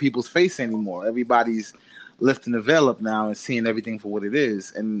veil over people's face anymore. Everybody's lifting the veil up now and seeing everything for what it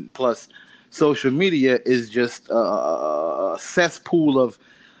is. And plus, social media is just a cesspool of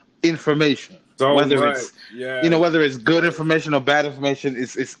information. So Whether much. it's, you know, Yes. whether it's good information or bad information,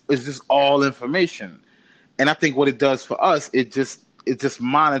 it's just all information. And I think what it does for us, it just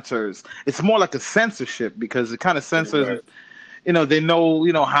monitors. It's more like a censorship, because it kind of Pretty censors. much. You know, they know,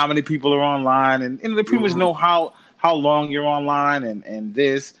 you know, how many people are online, and they pretty much Hmm. know how long you're online, and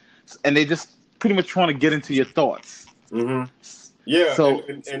this, and they just pretty much want to get into your thoughts. Hmm. Yeah, So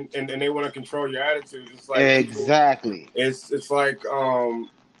and they want to control your attitude. It's like people. exactly. It's like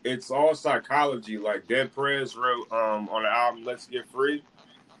it's all psychology. Like Dead Prez wrote on the album "Let's Get Free."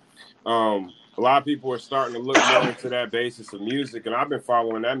 A lot of people are starting to look more into that basis of music, and I've been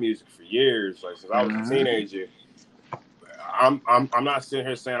following that music for years, like since I was a Hmm. teenager. I'm not sitting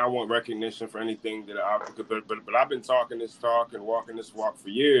here saying I want recognition for anything that but I've been talking this talk and walking this walk for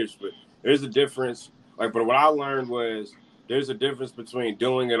years. But there's a difference. Like, but what I learned was there's a difference between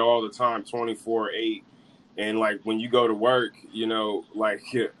doing it all the time, 24/8, and like when you go to work, you know, like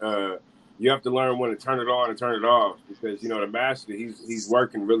you have to learn when to turn it on and turn it off, because you know the master, he's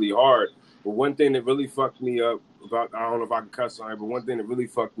working really hard. But one thing that really fucked me up about, I don't know if I can cuss on it, but one thing that really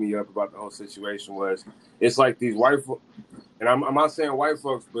fucked me up about the whole situation was it's like these white, and I'm not saying white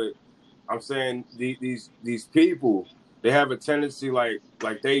folks, but I'm saying these people, they have a tendency like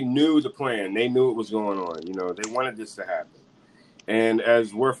they knew the plan, they knew what was going on, you know, they wanted this to happen. And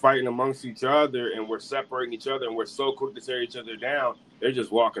as we're fighting amongst each other and we're separating each other and we're so quick to tear each other down, they're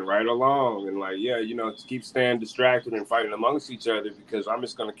just walking right along and like, yeah, you know, keep staying distracted and fighting amongst each other, because I'm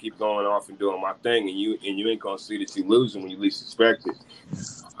just gonna keep going off and doing my thing, and you ain't gonna see that you're losing when you least expect it.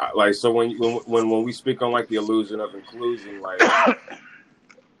 Like, so when we speak on like the illusion of inclusion, like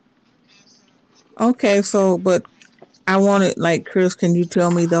Okay, so but I wanted, like, Chris, can you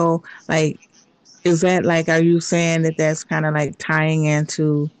tell me though, like, is that like, are you saying that that's kind of like tying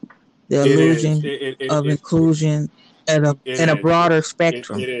into the it is, illusion of inclusion at a it in a is, broader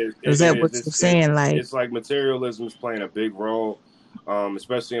spectrum? Is it that what is. you're saying? Like, It's like materialism is playing a big role,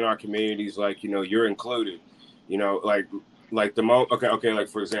 especially in our communities. Like, you know, you're included. You know, like okay, like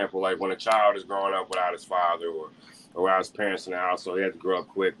for example, like when a child is growing up without his father or without his parents in the house, so he has to grow up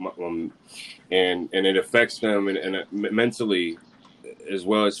quick, and it affects them and mentally as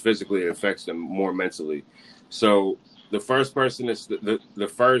well as physically. It affects them more mentally. So the first person is the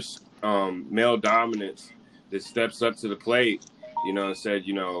first male dominance that steps up to the plate, and said,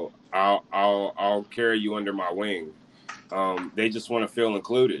 I'll carry you under my wing. They just want to feel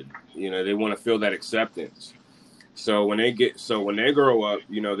included. They want to feel that acceptance. So when they grow up,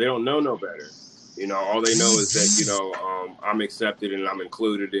 they don't know no better. All they know is that, I'm accepted and I'm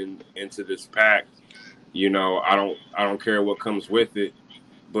included into this pack. I don't care what comes with it.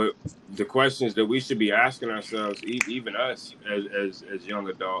 But the questions that we should be asking ourselves, even us as young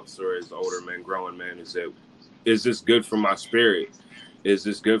adults or as older men, growing men, is that, is this good for my spirit? Is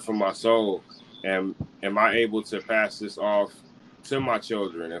this good for my soul? And am I able to pass this off to my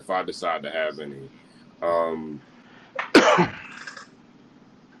children if I decide to have any?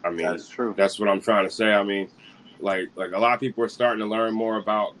 I mean, that's true. That's what I'm trying to say. I mean, like a lot of people are starting to learn more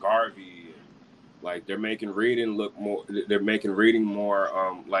about Garvey. Like they're making reading look more. They're making reading more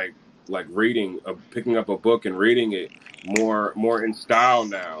like reading, picking up a book and reading it more in style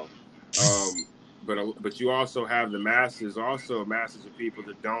now. But you also have the masses of people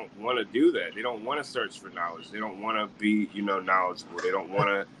that don't want to do that. They don't want to search for knowledge. They don't want to be knowledgeable. They don't want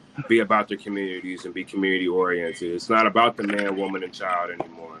to be about their communities and be community oriented. It's not about the man, woman, and child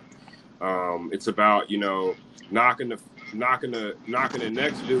anymore. It's about knocking the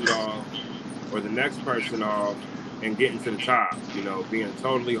next dude off or the next person off and getting to the top, being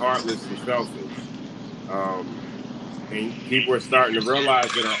totally heartless and selfish. And people are starting to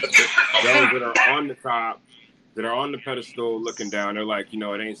realize that those that are on the top, that are on the pedestal looking down, they're like,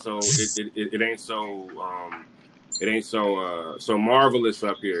 it ain't so marvelous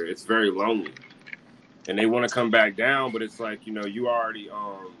up here. It's very lonely. And they want to come back down, but it's like, you already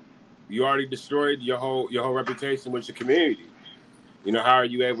destroyed your whole reputation with your community. How are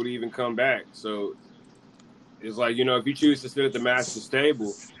you able to even come back? So it's like, if you choose to sit at the master's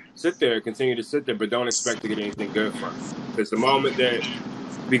table, continue to sit there, but don't expect to get anything good from it. Because the moment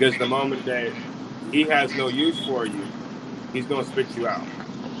that he has no use for you, he's going to spit you out.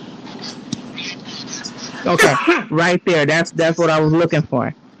 Okay, right there. That's what I was looking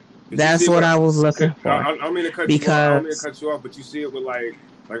for. That's what I was looking for. I don't mean to cut you off, but you see it with like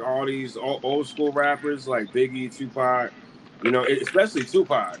all these old school rappers like Biggie, Tupac, especially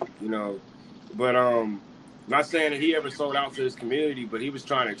Tupac, but not saying that he ever sold out to his community, but he was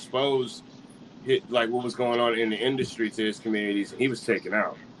trying to expose what was going on in the industry to his communities, and he was taken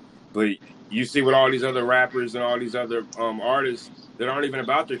out. But you see with all these other rappers and all these other artists that aren't even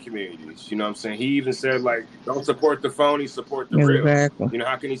about their communities, you know what I'm saying? He even said, like, don't support the phony, support the real.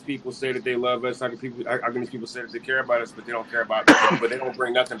 How can these people say that they love us? How can these people say that they care about us, but they don't care about us, but they don't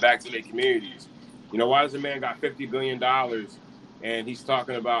bring nothing back to their communities? Why does a man got $50 billion and he's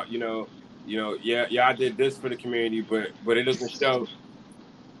talking about, I did this for the community, but it doesn't show.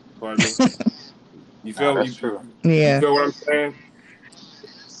 Pardon me? You feel that's true. Yeah. You feel what I'm saying?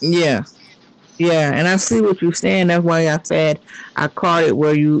 Yeah. Yeah, and I see what you're saying. That's why I said I caught it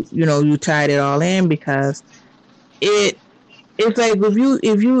where you tied it all in, because it's like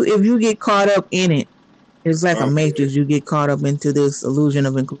if you get caught up in it, it's like a matrix. You get caught up into this illusion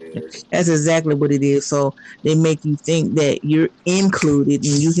of inclusion. That's exactly what it is. So they make you think that you're included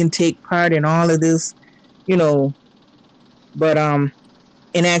and you can take part in all of this, but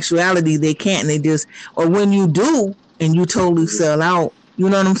in actuality they can't. They just, or when you do and you totally sell out, you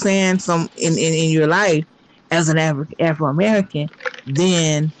know what I'm saying? Some in your life as an Afro-American,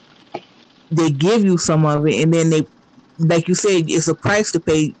 then they give you some of it, and then they, like you said, it's a price to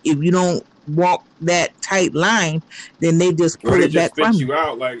pay. If you don't walk that tight line, then they just pull it back from you. You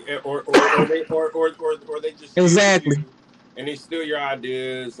out, like, or they just exactly. You, and they steal your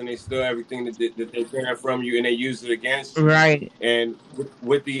ideas and they steal everything that they can from you, and they use it against you. Right. And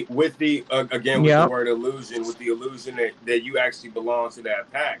with the again with the word illusion, with the illusion that you actually belong to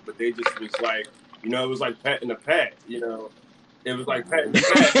that pack, but they just was like, it was like petting a pet, It was like petting a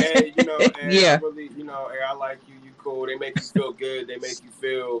pet. Hey, and yeah. Really, hey, I like you, you cool. They make you feel good. They make you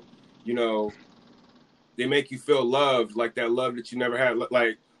feel, they make you feel loved, like that love that you never had.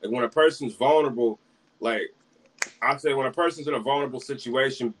 Like when a person's vulnerable, like I say, when a person's in a vulnerable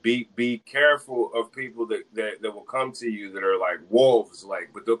situation, be careful of people that will come to you that are like wolves,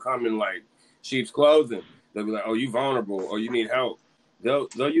 but they'll come in like sheep's clothing. They'll be like, oh, you vulnerable, or you need help. They'll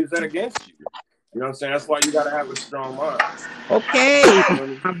use that against you. You know what I'm saying? That's why you got to have a strong mind. Okay,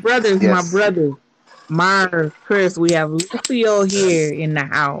 my brothers, Mars, Chris, we have Lucio here in the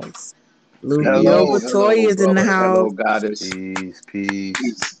house. Lucio Batoy is in the house. Hello, goddess.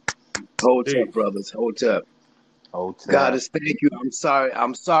 Peace. Hold up, brothers. Hold up. Goddess, thank you. I'm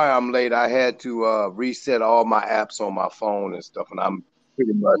sorry I'm late. I had to reset all my apps on my phone and stuff, and I'm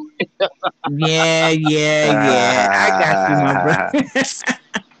pretty much. yeah. I got you, my brother.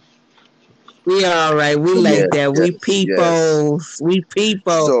 We all right. We Yes, like that. We yes. peoples. We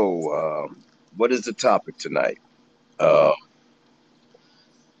people. So, what is the topic tonight? Uh,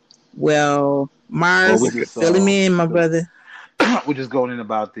 Well, Well, we Mars, just fill him in, my brother. we're just going in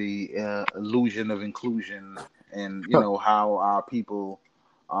about the illusion of inclusion, and how our people,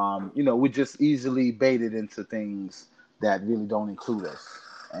 we just easily baited into things that really don't include us,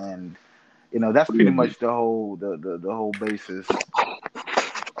 and that's pretty much the whole basis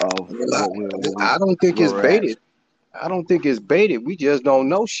of what we're what we I don't think where it's we're at. baited. I don't think it's baited. We just don't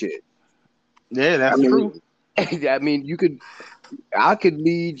know shit. Yeah, I that's mean, true. I mean, I could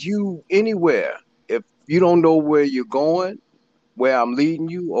lead you anywhere. If you don't know where you're going, where I'm leading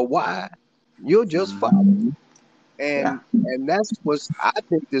you, or why, you'll just Hmm. follow. Yeah. And that's what's I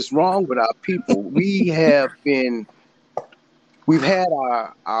think is wrong with our people. We've had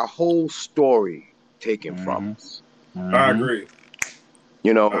our whole story taken from Hmm. us, I Hmm. agree.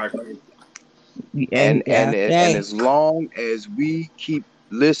 you know, I agree. and Hey, as long as we keep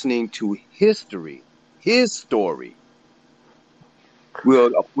listening to his story,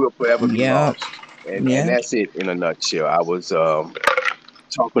 we'll forever be yeah, lost. And yeah, that's it in a nutshell. I was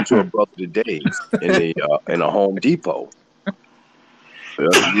talking to a brother today in a Home Depot.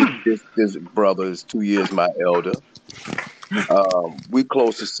 This brother is 2 years my elder. We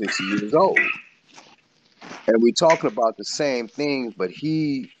close to 60 years old, and we're talking about the same things, but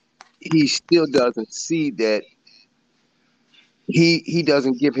he still doesn't see that he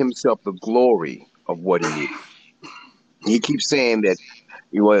doesn't give himself the glory of what he is. He keeps saying that,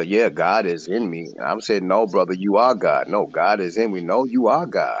 well, yeah, God is in me. And I'm saying, no, brother, you are God. No, God is in me. No, you are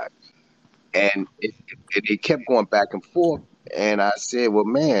God. And it kept going back and forth. And I said, well,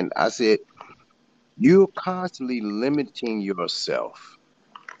 man, I said, you're constantly limiting yourself.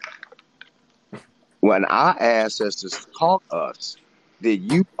 When our ancestors taught us that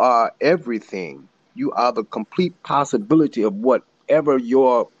you are everything, you are the complete possibility of whatever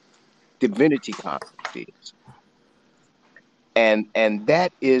your divinity concept is. And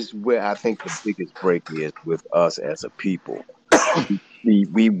that is where I think the biggest break is with us as a people.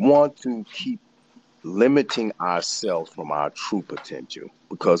 We want to keep limiting ourselves from our true potential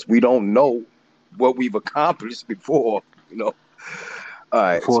because we don't know what we've accomplished before, you know. All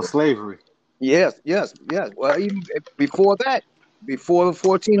right. Before So slavery. yes, yes, yes. Well, even before that, before the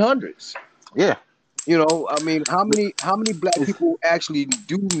 1400s. Yeah. I mean, how many black It's people actually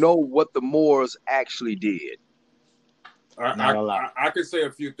do know what the Moors actually did? not a lot. I could say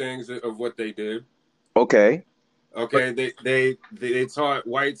a few things of what they did. Okay. But Okay, they taught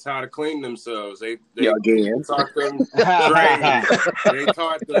whites how to clean themselves. yeah, They again. taught them trade. They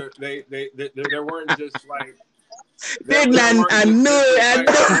taught there weren't just like didn't there weren't I just knew it? different I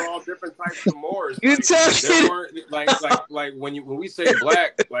like there knew were all different types of Moors. you Like there talking. weren't like when we say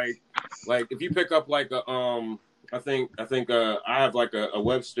black, like if you pick up like a I think I have like a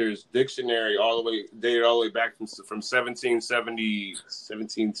Webster's dictionary all the way dated all the way back from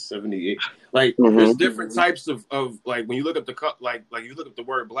 1778. Like there's Hmm. different types of like when you look up like you look up the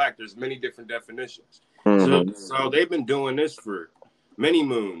word black, there's many different definitions. So Hmm. so they've been doing this for many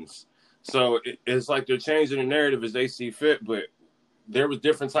moons. So it's like they're changing the narrative as they see fit, but there was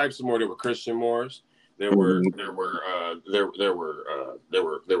different types of Moors. There were Christian Moors. Hmm. There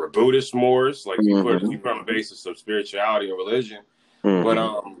were Buddhist Moors. Like if Hmm. you put on the basis of spirituality or religion, but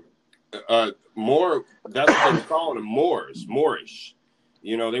Hmm. Moor, that's what they were calling them, Moors, Moorish.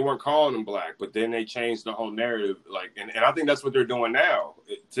 They weren't calling them black, but then they changed the whole narrative. Like, and I think that's what they're doing now.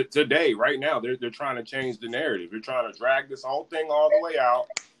 Today, right now, they're trying to change the narrative. They're trying to drag this whole thing all the way out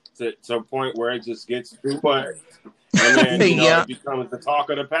to a point where it just gets too much, and then Yeah, it becomes the talk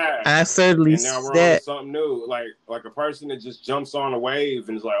of the I past. certainly And now see we're on to that. something new, like a person that just jumps on a wave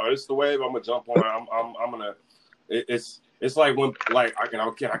and is like, "Oh, it's the wave. I'm gonna jump on. I'm gonna." It's like when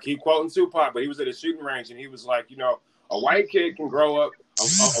I keep quoting Tupac, but he was at a shooting range and he was like, a white kid can grow up.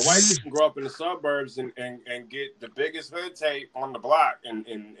 A white kid can grow up in the suburbs and get the biggest hood tape on the block and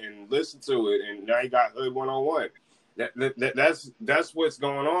listen to it, and now he got hood 101. That's what's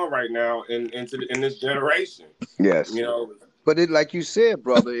going on right now in this generation. Yes. You know, But like you said,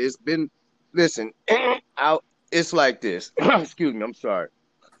 brother, it's been, listen, it's like this. Excuse me, I'm sorry.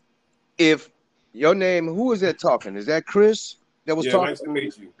 If your name, who is that talking? Is that Chris that was yeah. talking? Nice to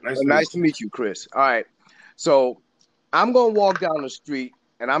meet you. Nice to Nice meet to you. meet you, Chris. All right. So I'm going to walk down the street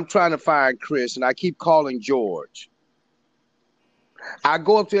and I'm trying to find Chris and I keep calling George. I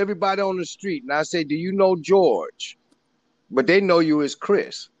go up to everybody on the street and I say, do you know George? But they know you as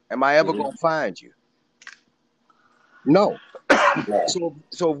Chris. Am I ever Mm-hmm. going to find you? No. Right.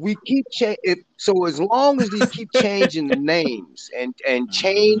 So we keep so as long as they keep changing the names and Mm-hmm.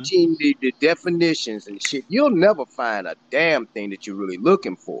 changing the definitions and shit, you'll never find a damn thing that you're really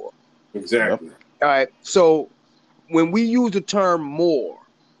looking for. Yep. Exactly. All right. So when we use the term Moor,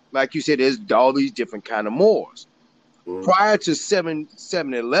 like you said, there's all these different kind of Moors. Mhm. Prior to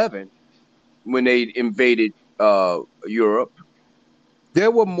 7/11, when they invaded Europe,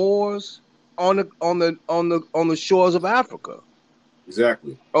 there were Moors on the shores of Africa.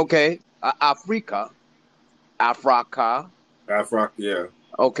 Exactly. Okay, Africa. Yeah.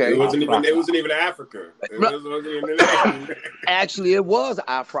 Okay, It wasn't even. It Afraka. wasn't even Africa. Wasn't even the name. actually, it was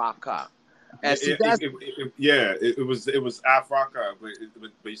Africa. And see, that's It was Africa, but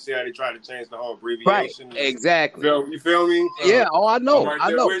you see how they tried to change the whole right. abbreviation. Exactly. You feel me? So Yeah. Oh, I I'm know. right I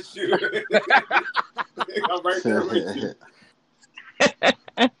there know. with you. I'm right there with you.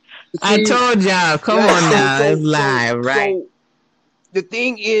 I See, told y'all, come like, on now, it's live, right? So the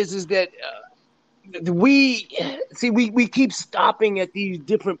thing is that we keep stopping at these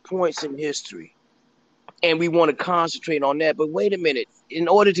different points in history, and we want to concentrate on that. But wait a minute. In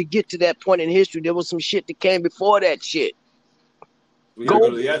order to get to that point in history, there was some shit that came before that shit. We gotta go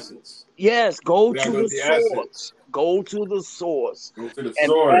to the essence. Yes, go We gotta to go the to the essence. source. Go to the source. Go to the And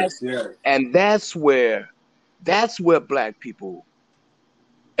source. Yeah. that's where black people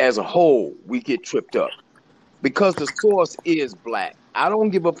as a whole we get tripped up. Because the source is black. I don't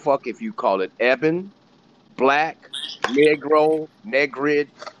give a fuck if you call it ebon, black, negro, negrid,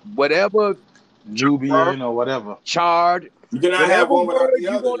 whatever, charred, Nubian or whatever. charred, You cannot have whatever one without word the you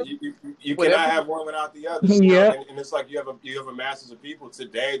other. want to, You whatever. cannot have one without the other. Yep. And it's like you have a masses of people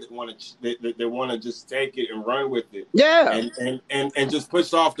today that want to they want to just take it and run with it. Yeah. And just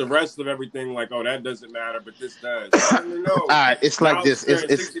push off the rest of everything like, oh, that doesn't matter, but this does. No. All right, it's like Now this. it's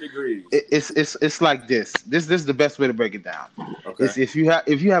 60 degrees. It's like this. This is the best way to break it down. Okay. It's if you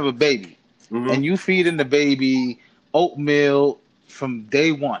have a baby and you feeding the baby oatmeal from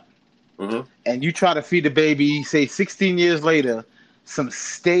day one, and you try to feed the baby, say 16 years later, some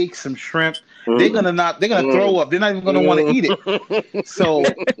steak, some shrimp, they're gonna throw up. They're not even gonna want to eat it. So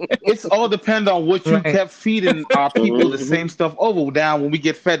it's all depend on what you kept feeding our people the same stuff over. Down when we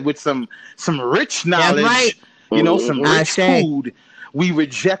get fed with some rich knowledge, right. Some rich food, we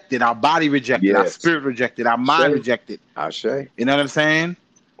reject it. Our body rejected, our spirit rejected, our mind rejected. You know what I'm saying?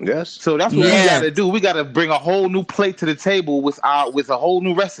 Yes. So that's what we gotta do. We gotta bring a whole new plate to the table with a whole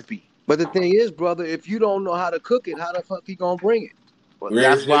new recipe. But the thing is, brother, if you don't know how to cook it, how the fuck you gonna bring it? Well,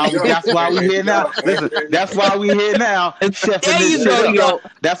 that's why we here now. Listen, that's why we here now, chefing this shit up.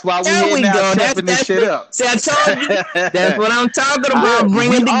 That's why we here now, chefing this shit up. See, I told you, that's what I'm talking about.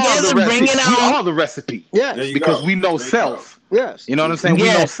 Bring it together, bring it on. We are the recipe. Yes, because we know self. Yes, you know what I'm saying. We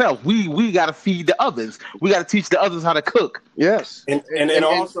know self. We got to feed the others. We got to teach the others how to cook. Yes, and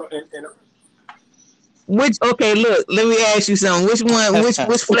also. Okay, look, let me ask you something. Which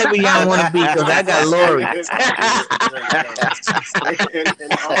flavor y'all want to be? Because I got Lori.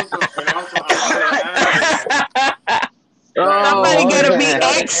 Somebody gotta be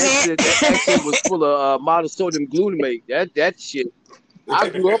accent. That accent was full of monosodium glutamate. That shit. I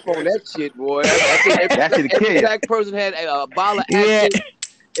grew up on that shit, boy. Every black person had a bottle of accent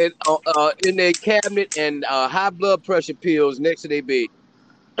in their cabinet and high blood pressure pills next to their bed.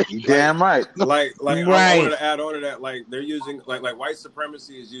 You damn right. Like I wanted to add on to that. Like they're using like white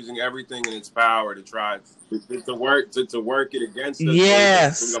supremacy is using everything in its power to try to work it against us.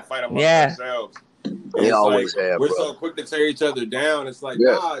 Yes. We're gonna fight amongst ourselves. They always have. We're so quick to tear each other down. It's like,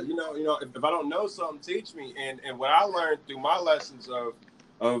 nah, you know, if I don't know something, teach me. And what I learned through my lessons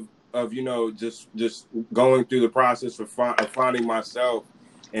of just going through the process of finding myself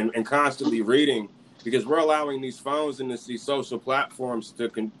and constantly reading. Because we're allowing these phones and these social platforms to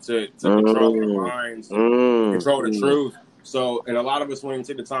control our minds, control the truth. So, and a lot of us won't even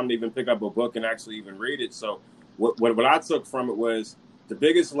take the time to even pick up a book and actually even read it. So, what I took from it was the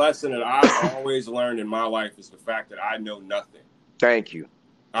biggest lesson that I've always learned in my life is the fact that I know nothing. Thank you.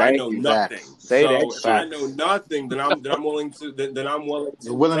 I know nothing. Say so if I know nothing, then I'm willing to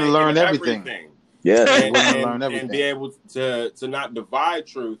learn everything. Yeah, and be able to not divide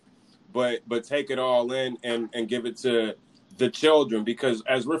truth. But take it all in and give it to the children, because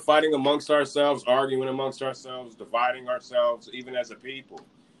as we're fighting amongst ourselves, arguing amongst ourselves, dividing ourselves, even as a people,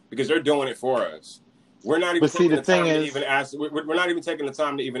 because they're doing it for us. We're not even taking the time to even ask. We're not even taking the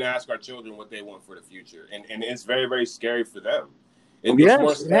time to even ask our children what they want for the future, and it's very, very scary for them. It's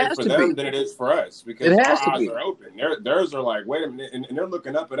more scary for them than it is for us, because our eyes are open. Theirs are like, wait a minute, and they're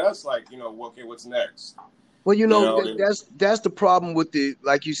looking up at us like, okay, what's next? Well, that's the problem with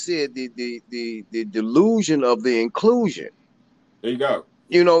like you said, the delusion of the inclusion. There you go.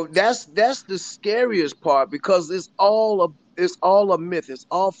 You know, that's the scariest part because it's all a myth. It's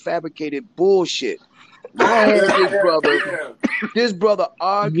all fabricated bullshit. I had Yeah. this brother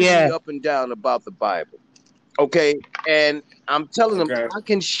arguing me Yeah. up and down about the Bible. Okay, and I'm telling him Okay. I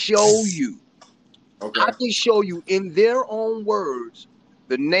can show you. Okay. I can show you in their own words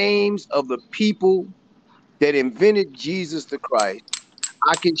the names of the people that invented Jesus the Christ.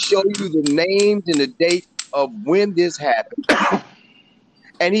 I can show you the names and the dates of when this happened.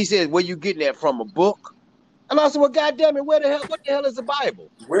 And he said, "Where you getting that from? A book?" And I said, "Well, goddamn it, what the hell is the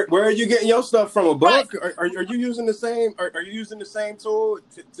Bible?" Where are you getting your stuff from? A Right. book? Are you using the same? Are you using the same tool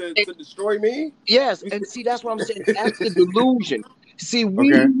to destroy me? Yes, and see, that's what I'm saying. That's the delusion. See,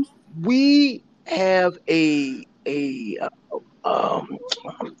 Okay. we have um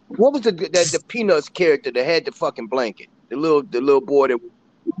what was the Peanuts character that had the fucking blanket? The little boy that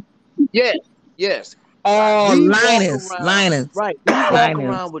yes, yes. Oh, We walk Linus, around Linus, right. We walk Linus.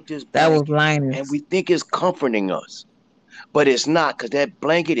 around with this That was blanket and Linus. we think it's comforting us. But it's not because that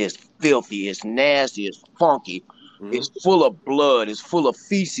blanket is filthy, it's nasty, it's funky, Mm-hmm. it's full of blood, it's full of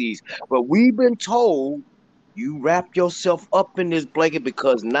feces. But we've been told you wrap yourself up in this blanket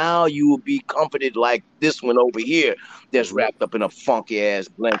because now you will be comforted like this one over here that's Mm-hmm. wrapped up in a funky ass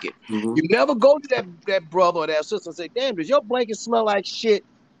blanket. Mm-hmm. You never go to that brother or that sister and say, "Damn, does your blanket smell like shit?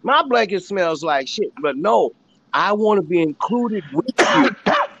 My blanket smells like shit." But no, I want to be included with you.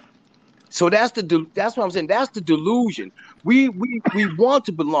 So that's what I'm saying. That's the delusion. We want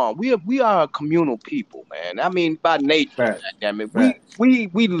to belong. We are a communal people, man. I mean, by nature, Facts. goddamn it. Facts.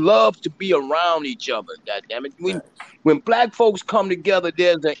 We love to be around each other, goddamn it. Facts. When black folks come together,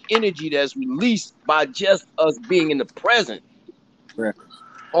 there's an energy that's released by just us being in the present. Facts.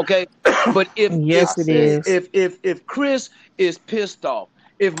 Okay, but Yes, I it see. is. if Chris is pissed off,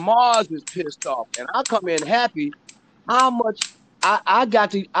 if Mars is pissed off, and I come in happy, how much I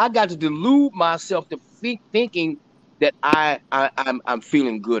got to delude myself to thinking that I'm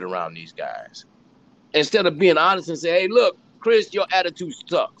feeling good around these guys instead of being honest and say, "Hey, look, Chris, your attitude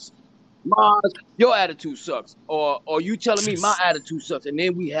sucks. Mars, your attitude sucks," or you telling me my attitude sucks, and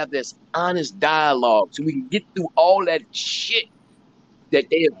then we have this honest dialogue so we can get through all that shit that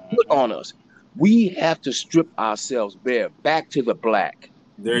they have put on us. We have to strip ourselves bare, back to the black.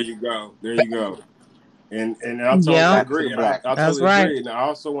 There you go. There you go. And I totally Yeah, Back to the agree. And I black. that's totally right. agree. And I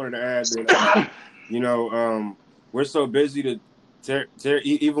also wanted to add that you know, we're so busy to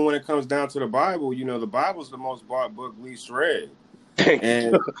even when it comes down to the Bible, you know, the Bible's the most bought book least read.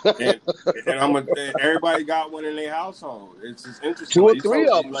 And and everybody got one in their household. It's just interesting. Two or Like you three told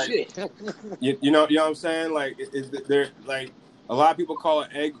of you, them, like shit. you know what I'm saying? Like is there like a lot of people call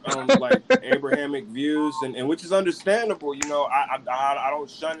it like Abrahamic views, and which is understandable. You know, I don't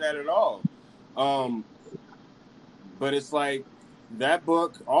shun that at all. Um, but it's like that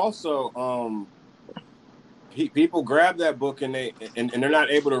book also. People grab that book and they're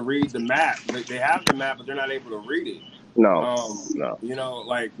not able to read the map. They have the map, but they're not able to read it. No, no. You know,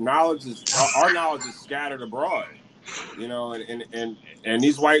 like knowledge is our knowledge is scattered abroad. You know, and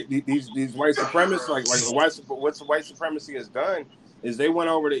these white supremacists like what white supremacy has done is they went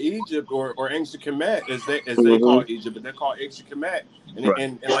over to Egypt or ancient Kemet as they Mm-hmm. call Egypt, but they call ancient Kemet Right.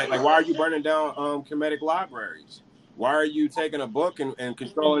 and like why are you burning down Kemetic libraries? Why are you taking a book and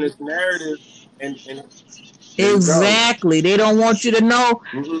controlling its narrative and there you go. Exactly. They don't want you to know.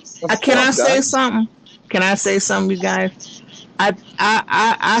 Mm-hmm. The Can fuck, I guy. say something? Can I say something, you guys?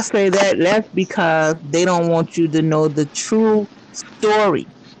 I say that's because they don't want you to know the true story.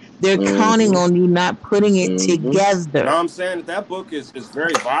 They're counting Mm-hmm. on you not putting it Mm-hmm. together. No, I'm saying that book is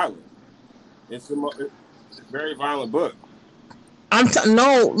very violent. It's a very violent book.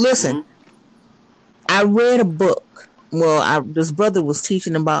 No, listen. Mm-hmm. I read a book. Well, this brother was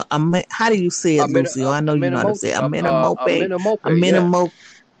teaching about how do you say it, Lucio? I know A you know how to say it. a A menomope, yeah. minimope.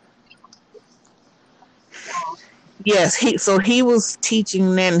 Yes, he was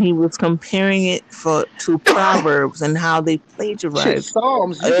teaching that and he was comparing it to Proverbs and how they Shit, plagiarized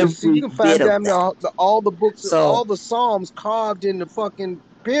Psalms. You every can bit find of damn near that. all the books, So all the Psalms carved in the fucking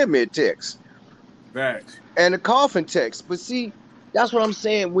pyramid text Facts. and the coffin text. But see, that's what I'm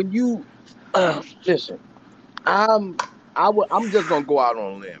saying. When you listen, I'm just gonna go out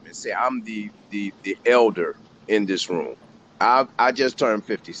on a limb and say I'm the elder in this room. I just turned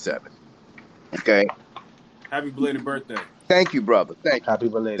 57. Okay, Happy belated birthday. thank you, brother. Happy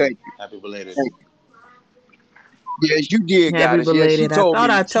belated. Thank you, Happy belated. thank you. Yes, you did, happy goddess. Yes, belated. I thought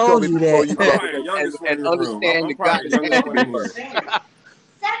I she told told me you before you I'm that. said probably the it youngest one and in the room. understand I'm the probably the youngest one in here.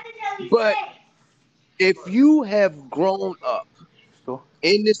 But if you have grown up Store.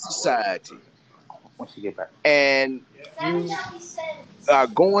 in this society Once you get back. and you are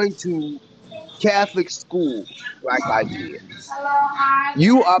going to Catholic schools like I did,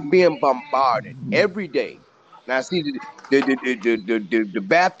 you are being bombarded every day. Now, see, the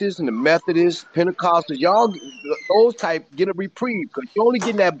Baptists and the Methodists, Pentecostals, y'all, those type get a reprieve because you're only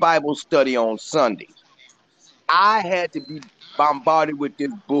getting that Bible study on Sundays. I had to be bombarded with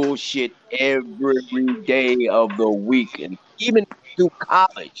this bullshit every day of the week, and even through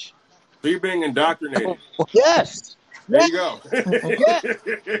college. So you're being indoctrinated. Yes, There yes, you go. yes.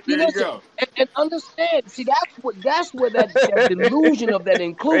 See, There you listen, go. and understand. See, that's where that delusion of that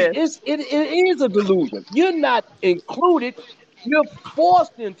inclusion Chris. is. It is a delusion. You're not included. You're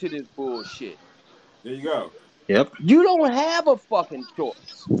forced into this bullshit. There you go. Yep. You don't have a fucking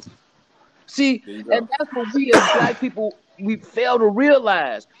choice. See, There you and go. that's what we as black people we fail to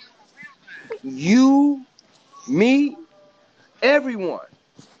realize. You, me, everyone.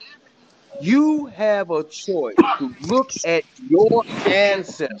 You have a choice to look at your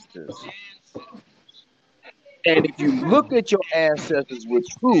ancestors. And if you look at your ancestors with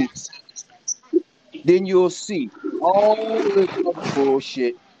truth, then you'll see all this other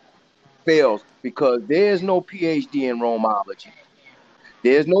bullshit fails because there's no PhD in Romology.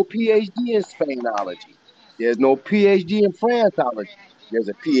 There's no PhD in Spainology. There's no PhD in Franceology. There's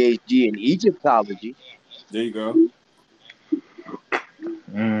a PhD in Egyptology. There you go.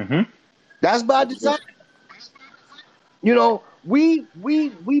 Mm-hmm. That's by That's design. it. We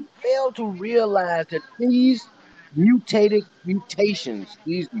fail to realize that these mutations,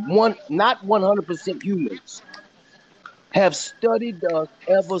 these not 100% humans, have studied us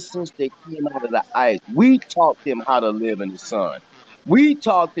ever since they came out of the ice. We taught them how to live in the sun. We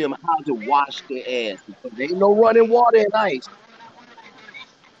taught them how to wash their ass because there ain't no running water in ice.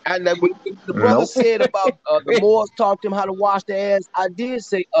 And then when the brother Nope. said about the Moors taught them how to wash their ass, I did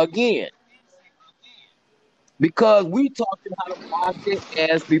say again because we taught them how to wash their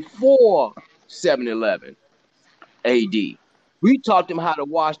ass before 7/11 AD. We taught them how to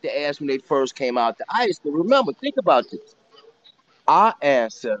wash their ass when they first came out the ice. But remember, think about this. Our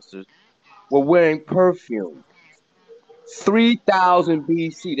ancestors were wearing perfume. 3000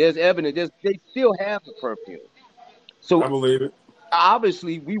 BC. There's evidence. They still have the perfume. So I believe it.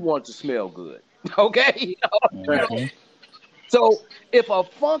 obviously we want to smell good. Okay? You know, Mm-hmm. so if a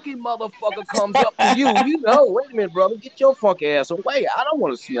funky motherfucker comes up to you, you know, wait a minute, brother, get your funky ass away. I don't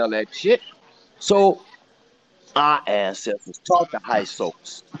want to smell that shit. So our ancestors taught the high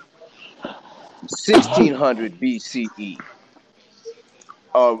soaps 1600 BCE.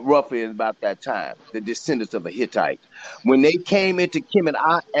 Roughly about that time, the descendants of the Hittites. When they came into Kemet,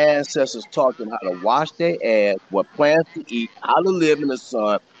 our ancestors taught them how to wash their ass, what plants to eat, how to live in the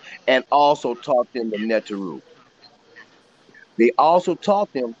sun, and also taught them the Neteru. They also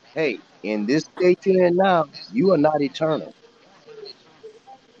taught them, hey, in this state you're in now, you are not eternal.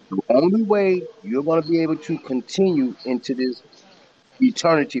 The only way you're going to be able to continue into this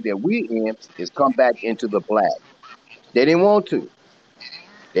eternity that we're in is come back into the black. They didn't want to.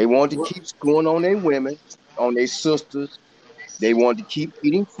 They wanted to Well, keep screwing on their women, on their sisters. They wanted to keep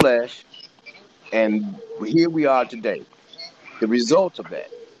eating flesh. And here we are today. The result of that,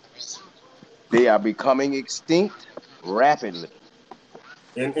 they are becoming extinct rapidly.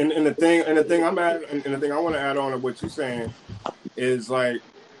 and the thing I'm at and the thing I want to add on to what you're saying is like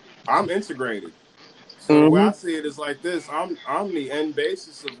I'm integrated. So the way Mm-hmm. I see it is like this. I'm the end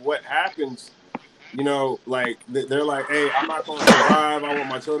basis of what happens. You know, like they're like, hey, I'm not going to survive. I want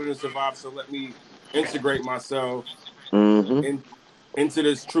my children to survive. So let me integrate myself Mm-hmm. in into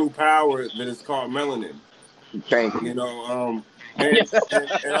this true power that is called melanin. Thank you. You know,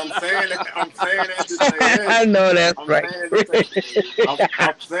 and I'm saying that to say I this. know that's I'm right. saying it to say I'm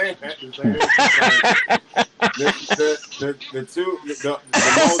saying that to say this because the two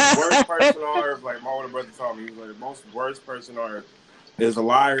the most worst person on earth, like my older brother told me, he was like the most worst person on earth is a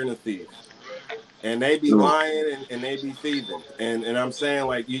liar and a thief. And they be Mm. lying and they be thieving. And I'm saying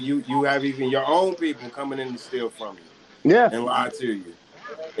like you have even your own people coming in to steal from you Yeah. and lie to you.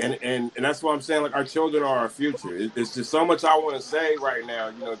 And that's what I'm saying. Like our children are our future. It's just so much I want to say right now.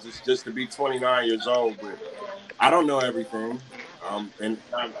 You know, just to be 29 years old, but I don't know everything.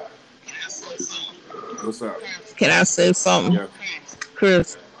 What's up? Can I say something? Yeah,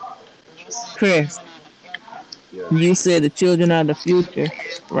 Chris, Chris, yeah. you said the children are the future,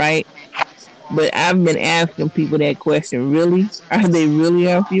 right? But I've been asking people that question, really? Are they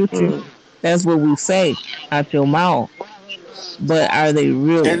really our future? Mm. That's what we say out your mouth. but are they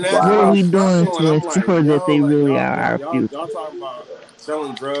really? And that's What what are I'm Wow. we doing struggling. to I'm like, ensure that yo, they like really are our y'all future? talking about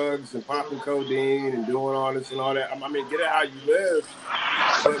selling drugs and popping codeine and doing all this and all that. I mean, get it how you live,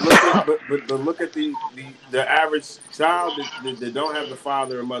 but look at the average child that don't have the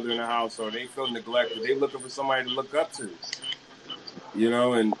father or mother in the household. They feel neglected. They looking for somebody to look up to,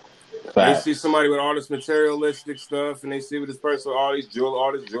 and they see Facts. somebody with all this materialistic stuff, and they see with this person with all this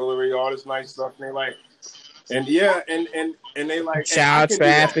jewelry, all this nice stuff, and they like, and yeah, and they like, hey, I Child can do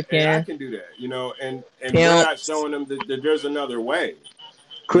that, and I trafficking, can do that, and we're not pimps. showing them that there's another way,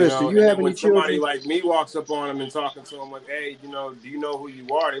 Chris, do you and have then any when somebody children? like me walks up on them and talking to them like, hey, do you know who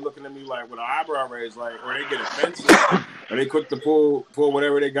you are? They looking at me like with an eyebrow raised, like, or they get offensive, or they quick to pull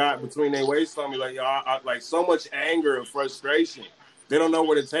whatever they got between their waist on me, like, yo, like so much anger and frustration. They don't know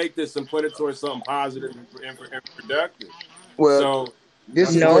where to take this and put it towards something positive and productive. Well, So this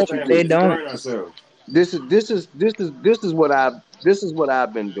that's is what I'm Nope, what you saying. We they do. don't. destroying ourselves. This is what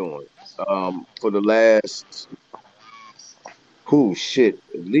I've been doing for the last at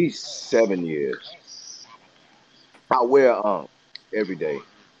least 7 years. I wear every day,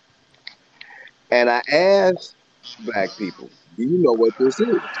 and I ask black people, "Do you know what this is?"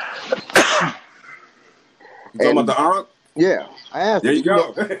 You talking about And the Ankh? yeah, I ask them, There "Do you you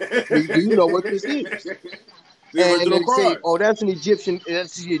know? go. Do you know what this is?" The And original they say, "Oh, cross. that's an Egyptian.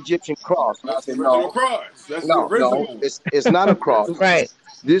 That's the Egyptian cross." And I That's say, the original "No, cross. That's the no, original one. it's not a cross. Right.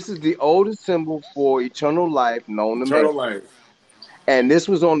 This is the oldest symbol for eternal life known to man." Eternal life. And this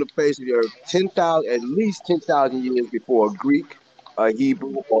was on the face of the earth 10,000, at least 10,000 years before a Greek, a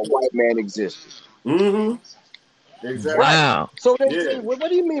Hebrew, or a white man existed. Mm-hmm. Exactly. Right. Wow. So they Yeah. say, well, what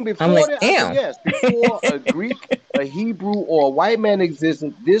do you mean I'm before like, that? I said, damn. yes, before a Greek, a Hebrew, or a white man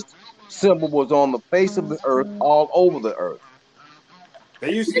existed, this symbol was on the face of the earth, all over the earth.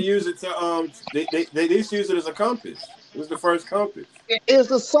 They used to use it to they used to use it as a compass. It was the first compass. It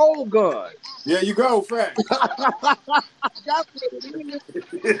is a soul gun. Yeah, you go, facts. That's what it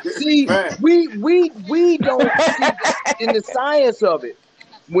is. See, Facts. we don't see in the science of it.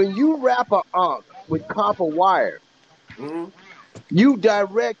 When you wrap a ankh with copper wire, Mm-hmm. you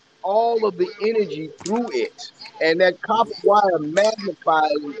direct all of the energy through it, and that copper wire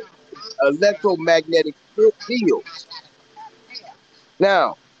magnifies electromagnetic fields.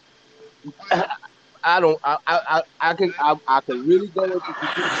 Now, I don't, I can really go into the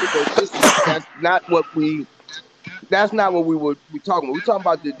future, but that's not what we talking about. We're talking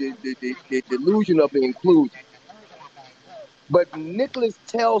about the delusion of the inclusion. But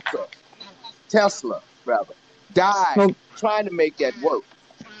Tesla rather, died Well, trying to make that work.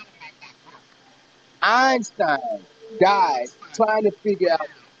 Einstein died trying to figure out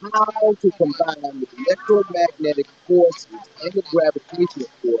how to combine the electromagnetic forces and the gravitational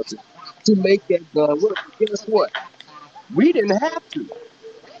forces to make that gun work. But guess what? We didn't have to.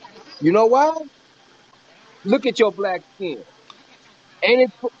 You know why? Look at your black skin. Ain't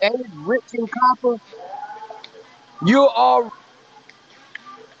it rich in copper? You're all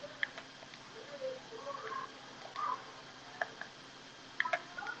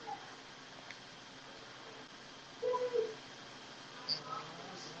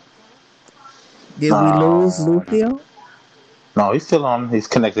did we lose No, Lucio? no, he's still on. He's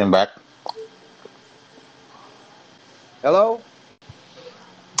connecting back. hello.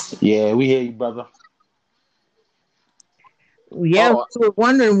 Yeah, we hear you, brother. Yeah, Oh, we were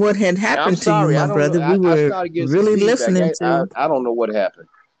wondering what had I'm happened to you, sorry. my I don't know. brother. We I were started getting some really feedback. listening I to. I don't know what happened.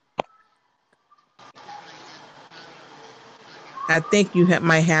 I think you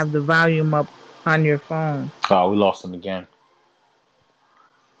might have the volume up on your phone. Oh, we lost him again.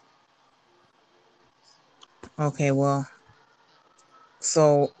 Okay, well,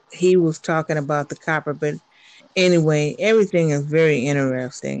 so he was talking about the copper, but anyway, everything is very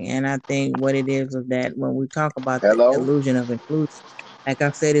interesting. And I think what it is that when we talk about the Hello. illusion of inclusion, like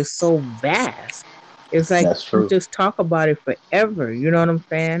I said, it's so vast. It's like That's you true. just talk about it forever. You know what I'm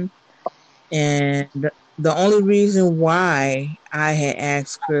saying? And the only reason why I had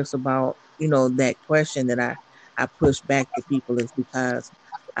asked Chris about, that question that I pushed back to people is because,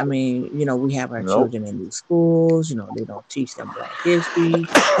 I mean, we have our Nope. children in these schools, they don't teach them Black history.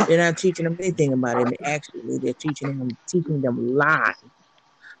 They're not teaching them anything about it. And actually, they're teaching them lies.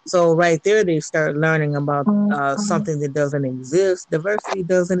 So right there, they start learning about something that doesn't exist. Diversity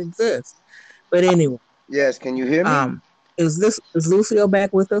doesn't exist. But anyway, Yes. Can you hear me? um, is Lucio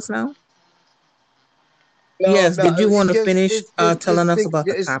back with us now? No, Yes. no. Did you want to Just, finish just telling us think. about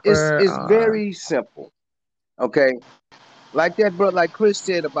the It's copper? it's very simple. Okay. Like that, brother. Like Chris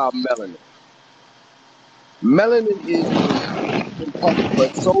said about melanin. Melanin is in color,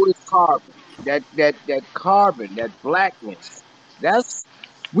 but so is carbon. that carbon, that blackness.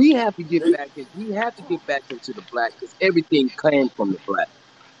 We have to get back in. We have to get back into the black because everything came from the black.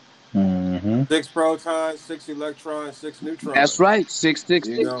 Mm-hmm. 6 protons, 6 electrons, 6 That's neutrons. right.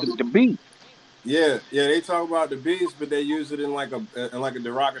 666, You know, the beat. yeah, yeah. They talk about the beast, but they use it in like a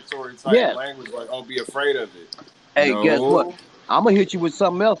derogatory type Yeah. language, like "oh, be afraid of it." Hey, guess what? No, I'm gonna hit you with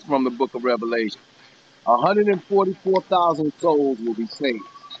something else from the Book of Revelation. 144,000 souls will be saved.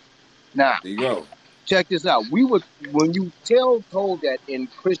 Now, there you go. check this out. When you told that in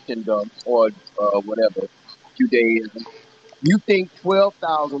Christendom or whatever Judaism, you think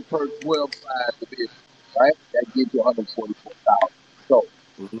 12,000 per 12 tribes of Israel, right? That gives you 144,000. So,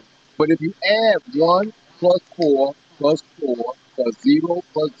 Mm-hmm. but if you add 1 plus 4 plus 4 plus 0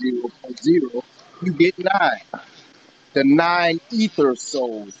 plus 0 plus 0, you get 9. The 9 ether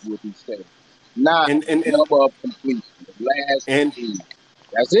souls will be saved. 9, And and and number of completion, the last and deed.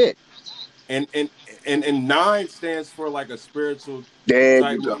 That's it. and and and 9 stands for like a spiritual There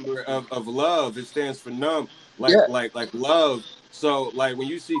type you go. number of love. It stands for numb, Yeah. like love. So like when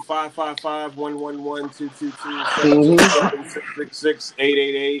you see 555 111 222 hmm 777 666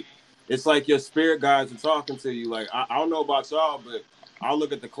 888, it's like your spirit guides are talking to you. Like I don't know about y'all, but I'll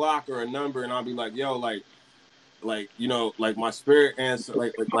look at the clock or a number and I'll be like, yo, like you know, like my spirit answer,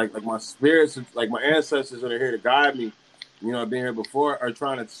 like my spirits, like my ancestors that are here to guide me, you know, being here before, are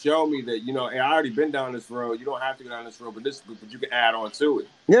trying to show me that, you know, hey, I already been down this road. You don't have to go down this road, but you can add on to it.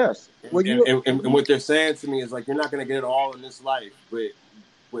 Yes. Well, And what they're saying to me is like, you're not going to get it all in this life, but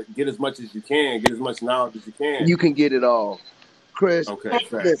get as much as you can, get as much knowledge as you can. you can get it all, Chris. Okay,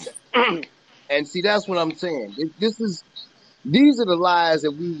 facts. Listen, and see, that's what I'm saying. These are the lies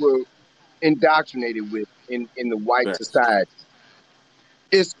that we were indoctrinated with in the white Facts. society.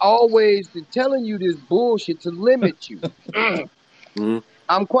 It's always telling you this bullshit to limit you. Mm-hmm.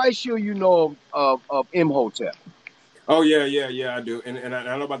 I'm quite sure you know of Imhotep. Oh yeah, I do. And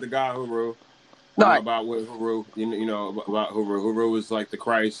I know about the guy Huru. I know Right, about what Huru, you know about Huru. Huru is like the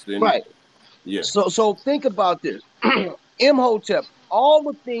Christ, and right. yeah. So think about this. Imhotep, all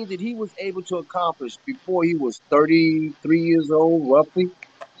the things that he was able to accomplish before he was 33 years old, roughly,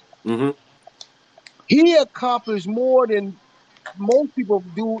 Mm-hmm. he accomplished more than most people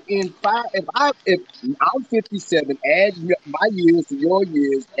do in 5. If I'm 57, add my years to your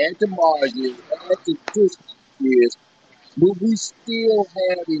years, add to Mars' years, add to Chris' years, will we still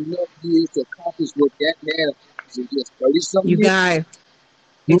have enough years to accomplish what that man accomplished in just 30 something You years? guys,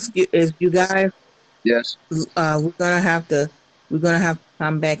 Hmm? you guys, Yes. we're gonna have to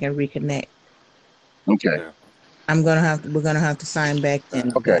come back and reconnect. Okay. Yeah. We're gonna have to sign back in,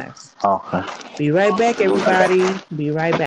 you Okay. guys. Okay. Be right back, We'll do. everybody. Be right back.